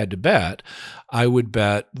if I had to bet, I would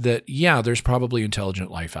bet that, there's probably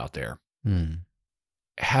intelligent life out there.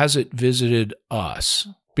 Has it visited us?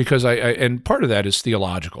 Because and part of that is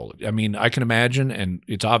theological. I mean, I can imagine, and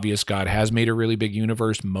it's obvious God has made a really big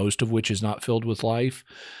universe, most of which is not filled with life.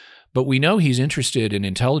 But we know he's interested in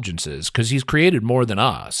intelligences because he's created more than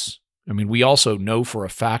us. I mean, we also know for a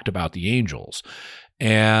fact about the angels.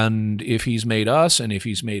 And if he's made us and if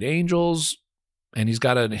he's made angels and he's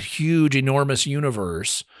got a huge, enormous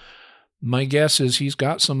universe, my guess is he's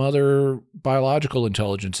got some other biological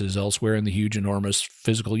intelligences elsewhere in the huge, enormous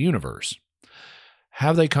physical universe.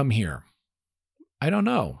 Have they come here? I don't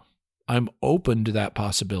know. I'm open to that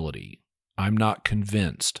possibility. I'm not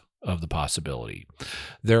convinced of the possibility.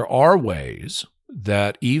 There are ways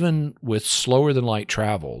that even with slower than light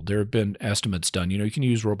travel, there have been estimates done. You can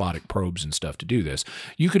use robotic probes and stuff to do this.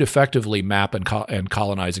 You could effectively map and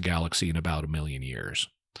colonize a galaxy in about 1 million years.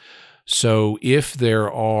 So if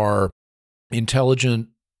there are intelligent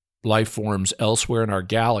life forms elsewhere in our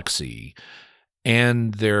galaxy,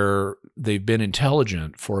 and they've been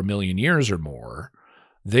intelligent for 1 million years or more,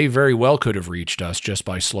 they very well could have reached us just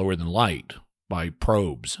by slower than light, by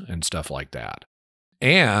probes and stuff like that.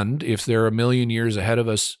 And if they're 1 million years ahead of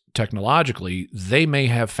us technologically, they may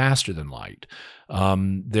have faster than light.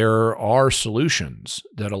 There are solutions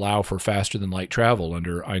that allow for faster than light travel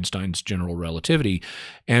under Einstein's general relativity.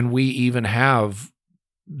 And we even have,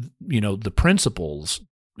 the principles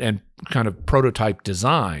and kind of prototype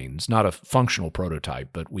designs, not a functional prototype,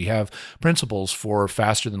 but we have principles for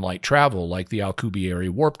faster than light travel, like the Alcubierre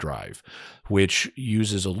warp drive, which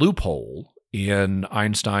uses a loophole in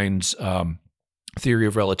Einstein's theory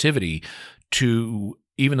of relativity to,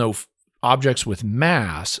 even though objects with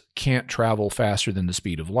mass can't travel faster than the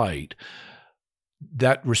speed of light,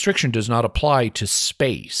 that restriction does not apply to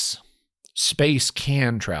space. Space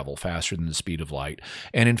can travel faster than the speed of light,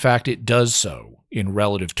 and in fact, it does so in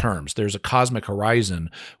relative terms. There's a cosmic horizon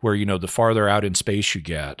where, the farther out in space you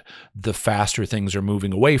get, the faster things are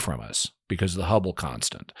moving away from us because of the Hubble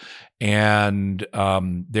constant. And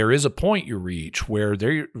there is a point you reach where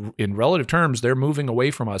in relative terms, they're moving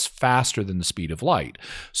away from us faster than the speed of light.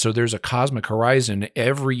 So there's a cosmic horizon.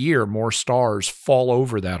 Every year, more stars fall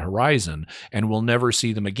over that horizon, and we'll never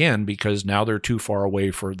see them again because now they're too far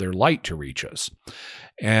away for their light to reach us.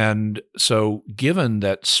 And so given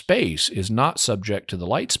that space is not subject to the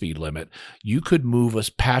light speed limit, you could move a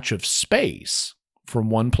patch of space from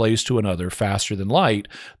one place to another faster than light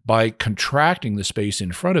by contracting the space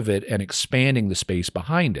in front of it and expanding the space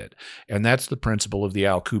behind it. And that's the principle of the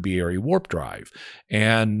Alcubierre warp drive.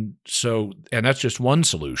 And that's just one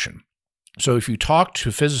solution. So if you talk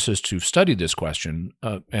to physicists who've studied this question,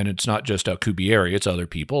 and it's not just Alcubierre, it's other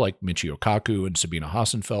people like Michio Kaku and Sabine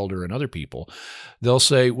Hassenfelder and other people, they'll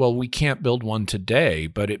say, well, we can't build one today,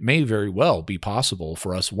 but it may very well be possible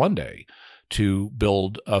for us one day to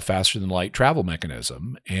build a faster than light travel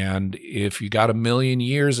mechanism. And if you got 1 million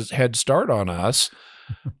years head start on us,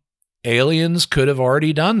 aliens could have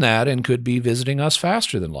already done that and could be visiting us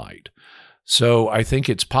faster than light. So I think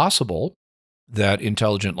it's possible that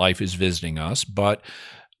intelligent life is visiting us, but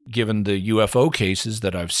given the UFO cases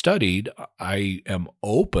that I've studied, I am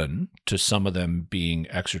open to some of them being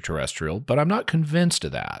extraterrestrial, but I'm not convinced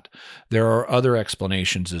of that. There are other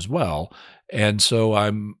explanations as well. And so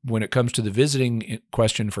when it comes to the visiting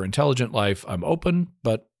question for intelligent life, I'm open,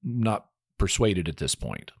 but not persuaded at this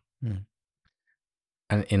point.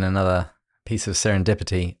 And in another piece of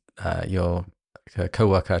serendipity, your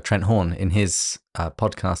co-worker Trent Horn, in his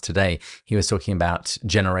podcast today, he was talking about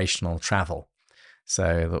generational travel.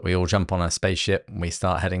 So that we all jump on a spaceship and we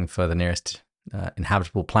start heading for the nearest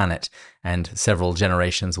inhabitable planet, and several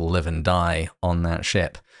generations will live and die on that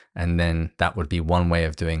ship. And then that would be one way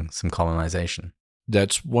of doing some colonization.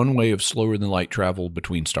 That's one way of slower than light travel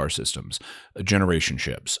between star systems, generation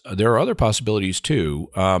ships. There are other possibilities too,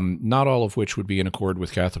 not all of which would be in accord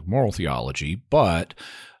with Catholic moral theology, but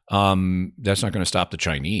that's not going to stop the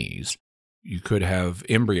Chinese. You could have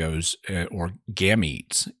embryos or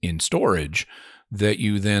gametes in storage that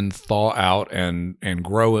you then thaw out and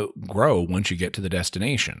grow once you get to the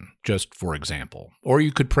destination, just for example. Or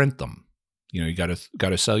you could print them. You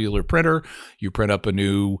got a cellular printer, you print up a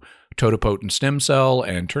new totipotent stem cell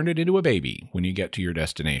and turn it into a baby when you get to your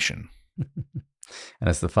destination. And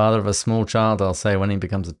as the father of a small child, I'll say when he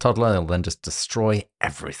becomes a toddler, he'll then just destroy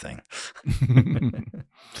everything.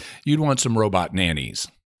 You'd want some robot nannies.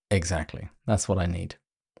 Exactly. That's what I need.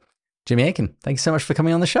 Jimmy Akin, thank you so much for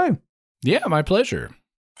coming on the show. Yeah, my pleasure.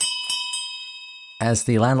 As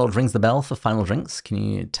the landlord rings the bell for final drinks, can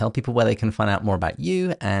you tell people where they can find out more about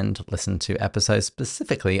you and listen to episodes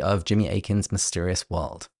specifically of Jimmy Akin's Mysterious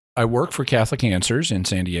World? I work for Catholic Answers in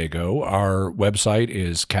San Diego. Our website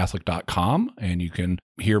is Catholic.com, and you can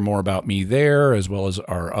hear more about me there, as well as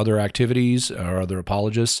our other activities, our other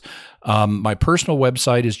apologists. My personal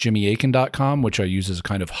website is JimmyAkin.com, which I use as a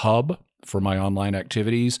kind of hub for my online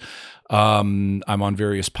activities. I'm on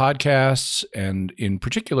various podcasts, and in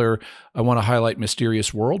particular, I want to highlight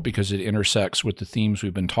Mysterious World because it intersects with the themes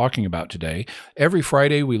we've been talking about today. Every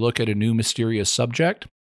Friday, we look at a new mysterious subject.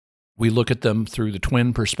 We look at them through the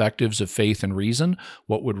twin perspectives of faith and reason.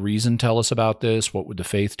 What would reason tell us about this? What would the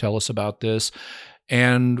faith tell us about this?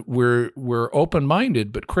 And we're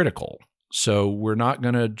open-minded but critical. So we're not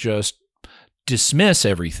going to just dismiss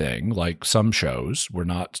everything like some shows. We're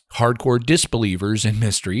not hardcore disbelievers in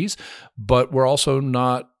mysteries, but we're also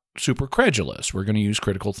not super credulous. We're going to use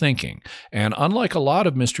critical thinking. And unlike a lot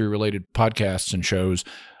of mystery-related podcasts and shows,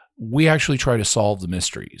 we actually try to solve the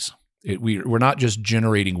mysteries. We're not just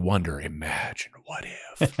generating wonder. Imagine what if.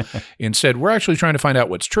 Instead, we're actually trying to find out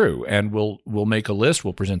what's true, and we'll make a list.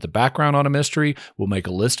 We'll present the background on a mystery. We'll make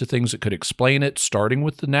a list of things that could explain it, starting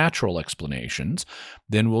with the natural explanations.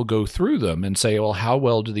 Then we'll go through them and say, well, how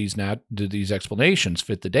well do these explanations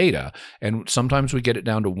fit the data? And sometimes we get it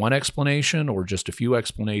down to one explanation or just a few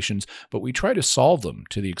explanations, but we try to solve them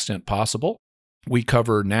to the extent possible. We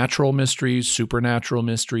cover natural mysteries, supernatural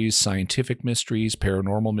mysteries, scientific mysteries,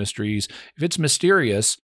 paranormal mysteries. If it's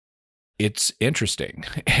mysterious, it's interesting.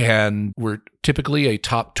 And we're typically a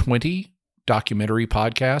top 20 documentary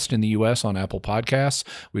podcast in the U.S. on Apple Podcasts.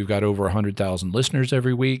 We've got over 100,000 listeners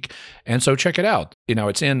every week. And so check it out.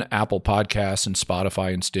 It's in Apple Podcasts and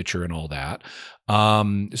Spotify and Stitcher and all that.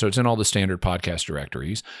 So it's in all the standard podcast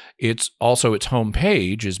directories. Its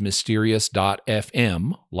homepage is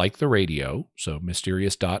mysterious.fm, like the radio. So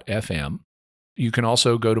mysterious.fm. You can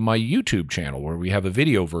also go to my YouTube channel where we have a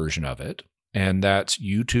video version of it. And that's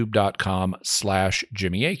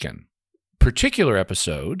youtube.com/Jimmy Akin. Particular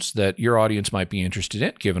episodes that your audience might be interested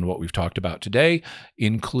in, given what we've talked about today,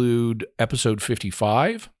 include episode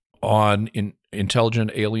 55 on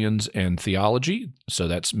intelligent aliens and theology. So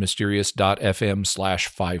that's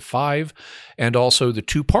mysterious.fm/55, and also the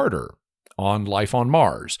two-parter on life on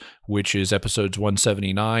Mars, which is episodes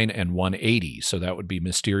 179 and 180. So that would be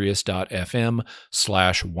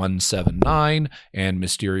mysterious.fm/179 and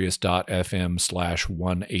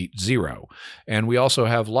mysterious.fm/180. And we also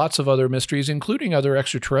have lots of other mysteries, including other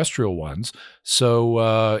extraterrestrial ones.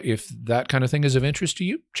 So if that kind of thing is of interest to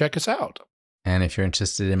you, check us out. And if you're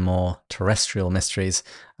interested in more terrestrial mysteries,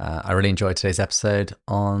 I really enjoyed today's episode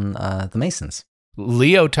on the Masons.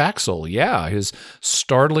 Leo Taxel, his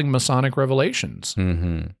startling Masonic revelations.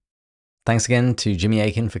 Mm-hmm. Thanks again to Jimmy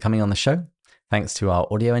Akin for coming on the show. Thanks to our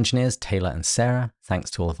audio engineers, Taylor and Sarah.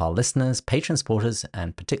 Thanks to all of our listeners, patron supporters,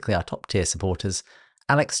 and particularly our top-tier supporters,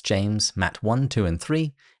 Alex, James, Matt 1, 2, and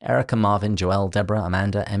 3, Erica, Marvin, Joelle, Deborah,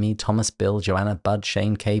 Amanda, Emmy, Thomas, Bill, Joanna, Bud,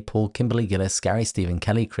 Shane, Kay, Paul, Kimberly, Gillis, Gary, Stephen,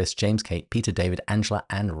 Kelly, Chris, James, Kate, Peter, David, Angela,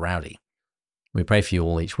 and Rowdy. We pray for you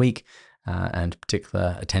all each week. And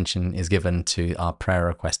particular attention is given to our prayer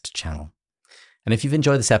request channel. And if you've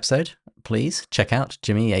enjoyed this episode, please check out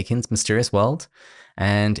Jimmy Akin's Mysterious World.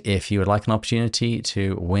 And if you would like an opportunity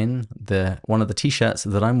to win one of the t-shirts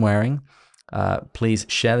that I'm wearing, please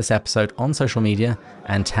share this episode on social media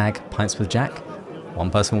and tag Pints with Jack.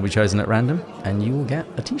 One person will be chosen at random, and you will get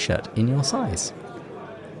a t-shirt in your size.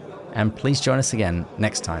 And please join us again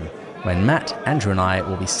next time when Matt, Andrew, and I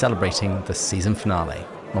will be celebrating the season finale,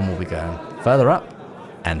 when we'll be going further up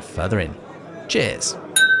and further in. Cheers!